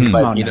itself? It's like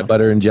peanut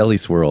butter and jelly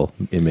swirl.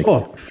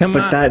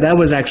 But that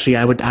was actually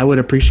I would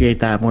appreciate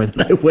that more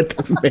than I would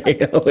the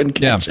mayo and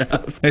ketchup.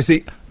 Yeah. I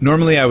see.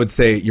 Normally, I would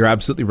say you're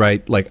absolutely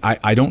right. Like,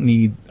 I don't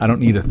need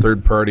a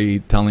third party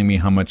telling me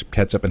how much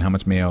ketchup and how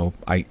much mayo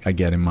I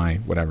get in my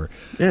whatever.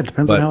 Yeah, it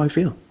depends on how I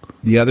feel.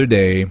 The other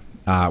day,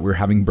 we were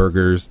having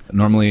burgers.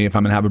 Normally, if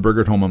I'm going to have a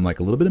burger at home, I'm like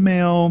a little bit of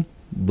mayo, a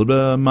little bit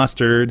of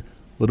mustard, a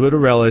little bit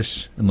of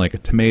relish, and like a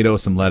tomato,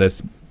 some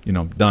lettuce,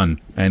 done.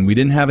 And we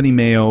didn't have any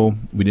mayo.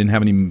 We didn't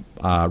have any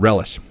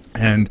relish.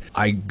 And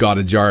I got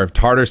a jar of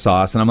tartar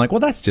sauce, and I'm like, well,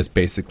 that's just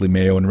basically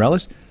mayo and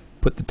relish.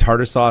 Put the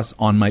tartar sauce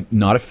on my,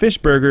 not a fish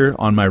burger,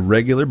 on my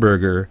regular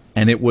burger,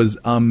 and it was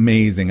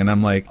amazing. And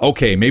I'm like,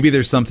 okay, maybe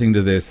there's something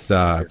to this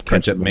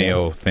ketchup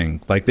mayo thing.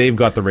 Like, they've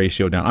got the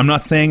ratio down. I'm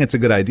not saying it's a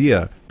good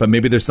idea, but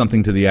maybe there's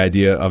something to the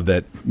idea of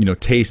that,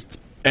 taste,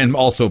 and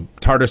also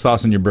tartar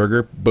sauce on your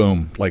burger,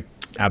 boom, like,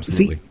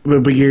 absolutely. See,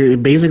 but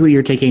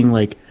you're taking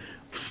like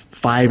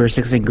 5 or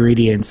 6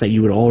 ingredients that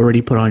you would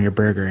already put on your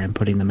burger and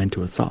putting them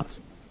into a sauce.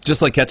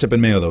 Just like ketchup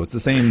and mayo, though. It's the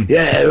same.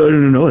 Yeah,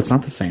 no, it's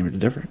not the same. It's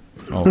different.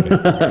 Okay.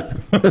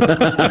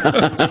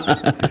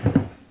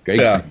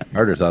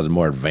 Tartar sauce is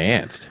more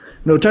advanced.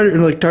 No,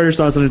 tartar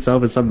sauce in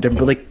itself is something different.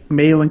 But like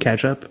mayo and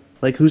ketchup,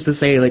 like who's to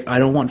say, like, I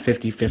don't want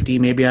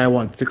 50-50. Maybe I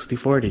want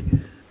 60-40.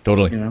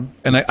 Totally.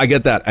 And I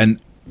get that. And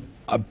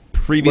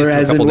previous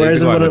to a couple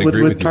days ago, I would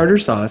agree with tartar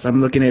sauce, I'm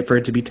looking at for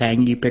it to be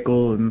tangy,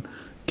 pickle, and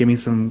give me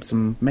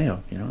some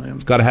mayo.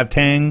 It's got to have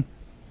tang.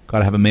 Got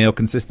to have a mayo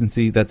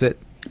consistency. That's it.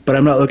 But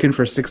I'm not looking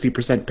for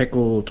 60%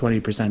 pickle,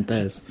 20%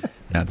 this.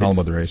 Yeah, it's all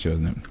about the ratio,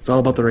 isn't it? It's all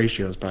about the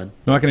ratios, bud.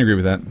 No, I can agree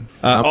with that.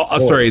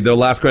 Sorry, the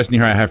last question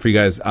here I have for you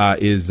guys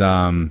is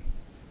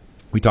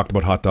we talked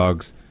about hot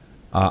dogs.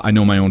 I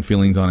know my own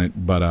feelings on it,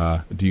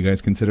 but do you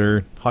guys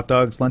consider hot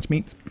dogs lunch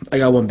meats? I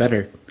got one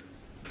better.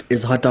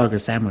 Is hot dog a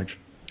sandwich?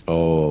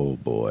 Oh,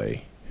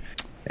 boy.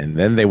 And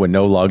then they were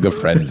no longer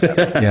friends.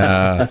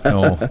 Yeah,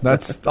 no.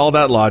 That's all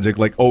that logic.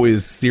 Like,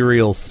 is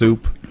cereal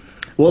soup?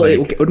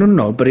 Well,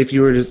 no. But if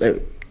you were just...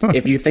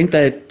 if you think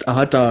that a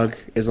hot dog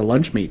is a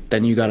lunch meat,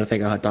 then you got to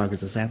think a hot dog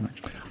is a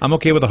sandwich. I'm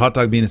okay with a hot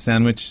dog being a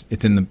sandwich.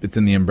 It's in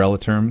the umbrella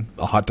term.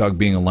 A hot dog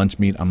being a lunch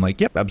meat, I'm like,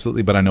 yep,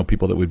 absolutely. But I know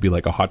people that would be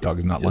like, a hot dog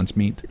is not lunch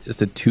meat. It's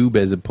just a tube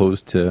as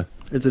opposed to...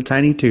 It's a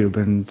tiny tube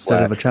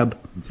instead of a chub.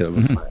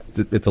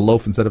 It's a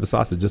loaf instead of a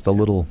sausage. Just a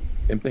little...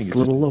 Same thing. It's a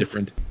little loaf.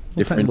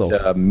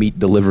 Different meat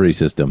delivery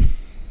system.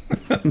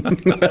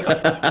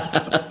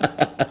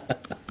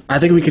 I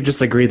think we could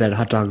just agree that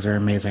hot dogs are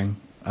amazing.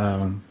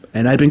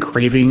 And I've been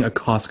craving a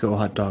Costco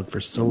hot dog for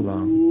so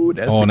long. Ooh,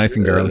 nice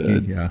and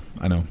garlicky. Yeah,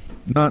 I know.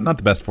 Not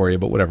the best for you,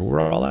 but whatever. We're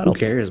all adults.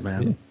 Who cares,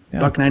 man?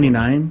 Yeah.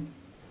 $1.99.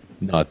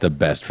 Not the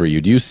best for you.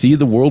 Do you see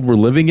the world we're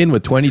living in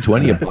with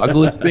 2020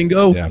 apocalypse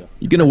bingo? Yeah.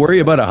 You gonna worry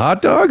about a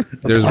hot dog?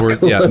 There's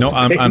word. Yeah, no,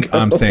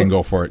 I'm saying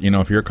go for it.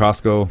 If you're at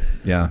Costco,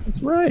 yeah,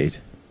 that's right.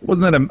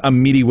 Wasn't that a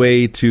meaty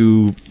way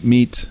to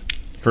meet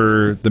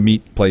for the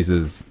meat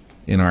places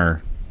in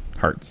our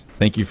hearts?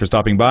 Thank you for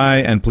stopping by,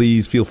 and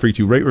please feel free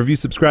to rate, review,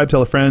 subscribe,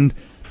 tell a friend,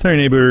 tell your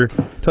neighbor,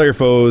 tell your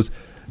foes.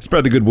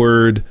 spread the good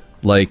word,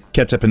 like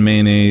ketchup and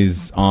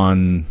mayonnaise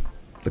on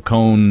the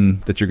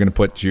cone that you're going to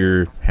put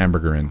your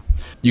hamburger in.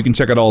 You can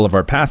check out all of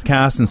our past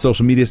casts and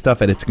social media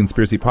stuff at It's a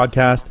Conspiracy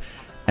Podcast.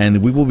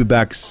 And we will be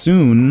back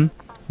soon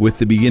with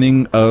the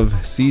beginning of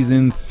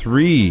season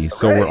 3.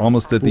 So we're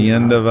almost at the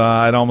end of,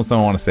 I almost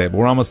don't want to say it, but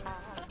we're almost...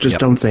 Just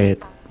don't say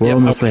it. We're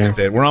almost there.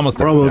 Say it. We're almost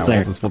there. We're almost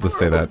there. there. We'll just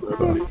say that.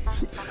 So.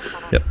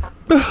 Yep.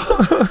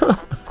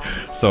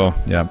 So,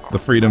 yeah, the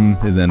freedom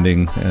is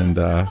ending, and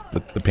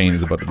the pain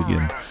is about to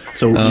begin.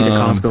 So eat a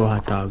Costco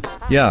hot dog.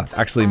 Yeah,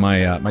 actually,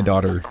 my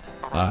daughter,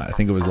 I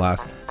think it was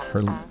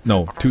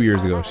 2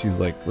 years ago, she's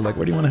like, we're like,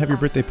 where do you want to have your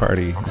birthday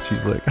party? And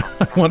she's like,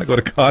 I want to go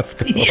to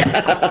Costco. Yeah.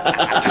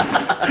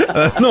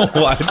 I don't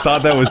know why I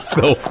thought that was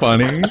so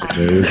funny.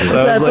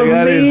 That's amazing.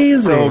 That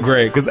is so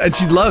great. And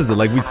she loves it.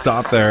 Like, we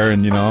stop there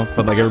and,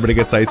 but like everybody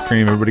gets ice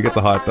cream, everybody gets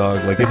a hot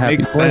dog. Like, it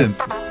makes sense.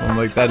 I'm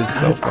like, that is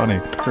so funny.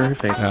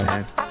 Perfect,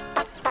 man.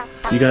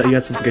 You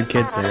got some good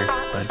kids there,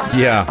 bud.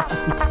 Yeah.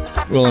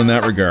 Well, in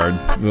that regard.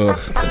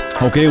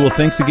 Ugh. Okay, well,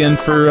 thanks again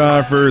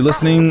for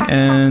listening,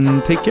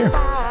 and take care.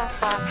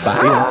 Bye.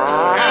 See ya.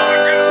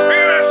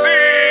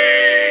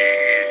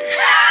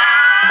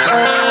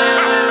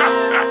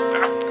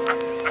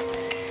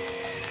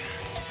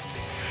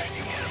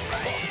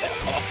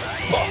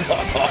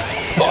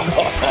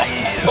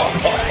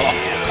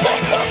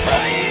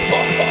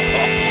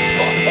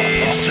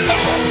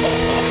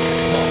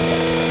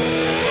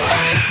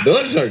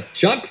 Those are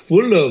chock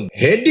full of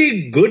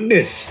heady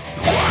goodness.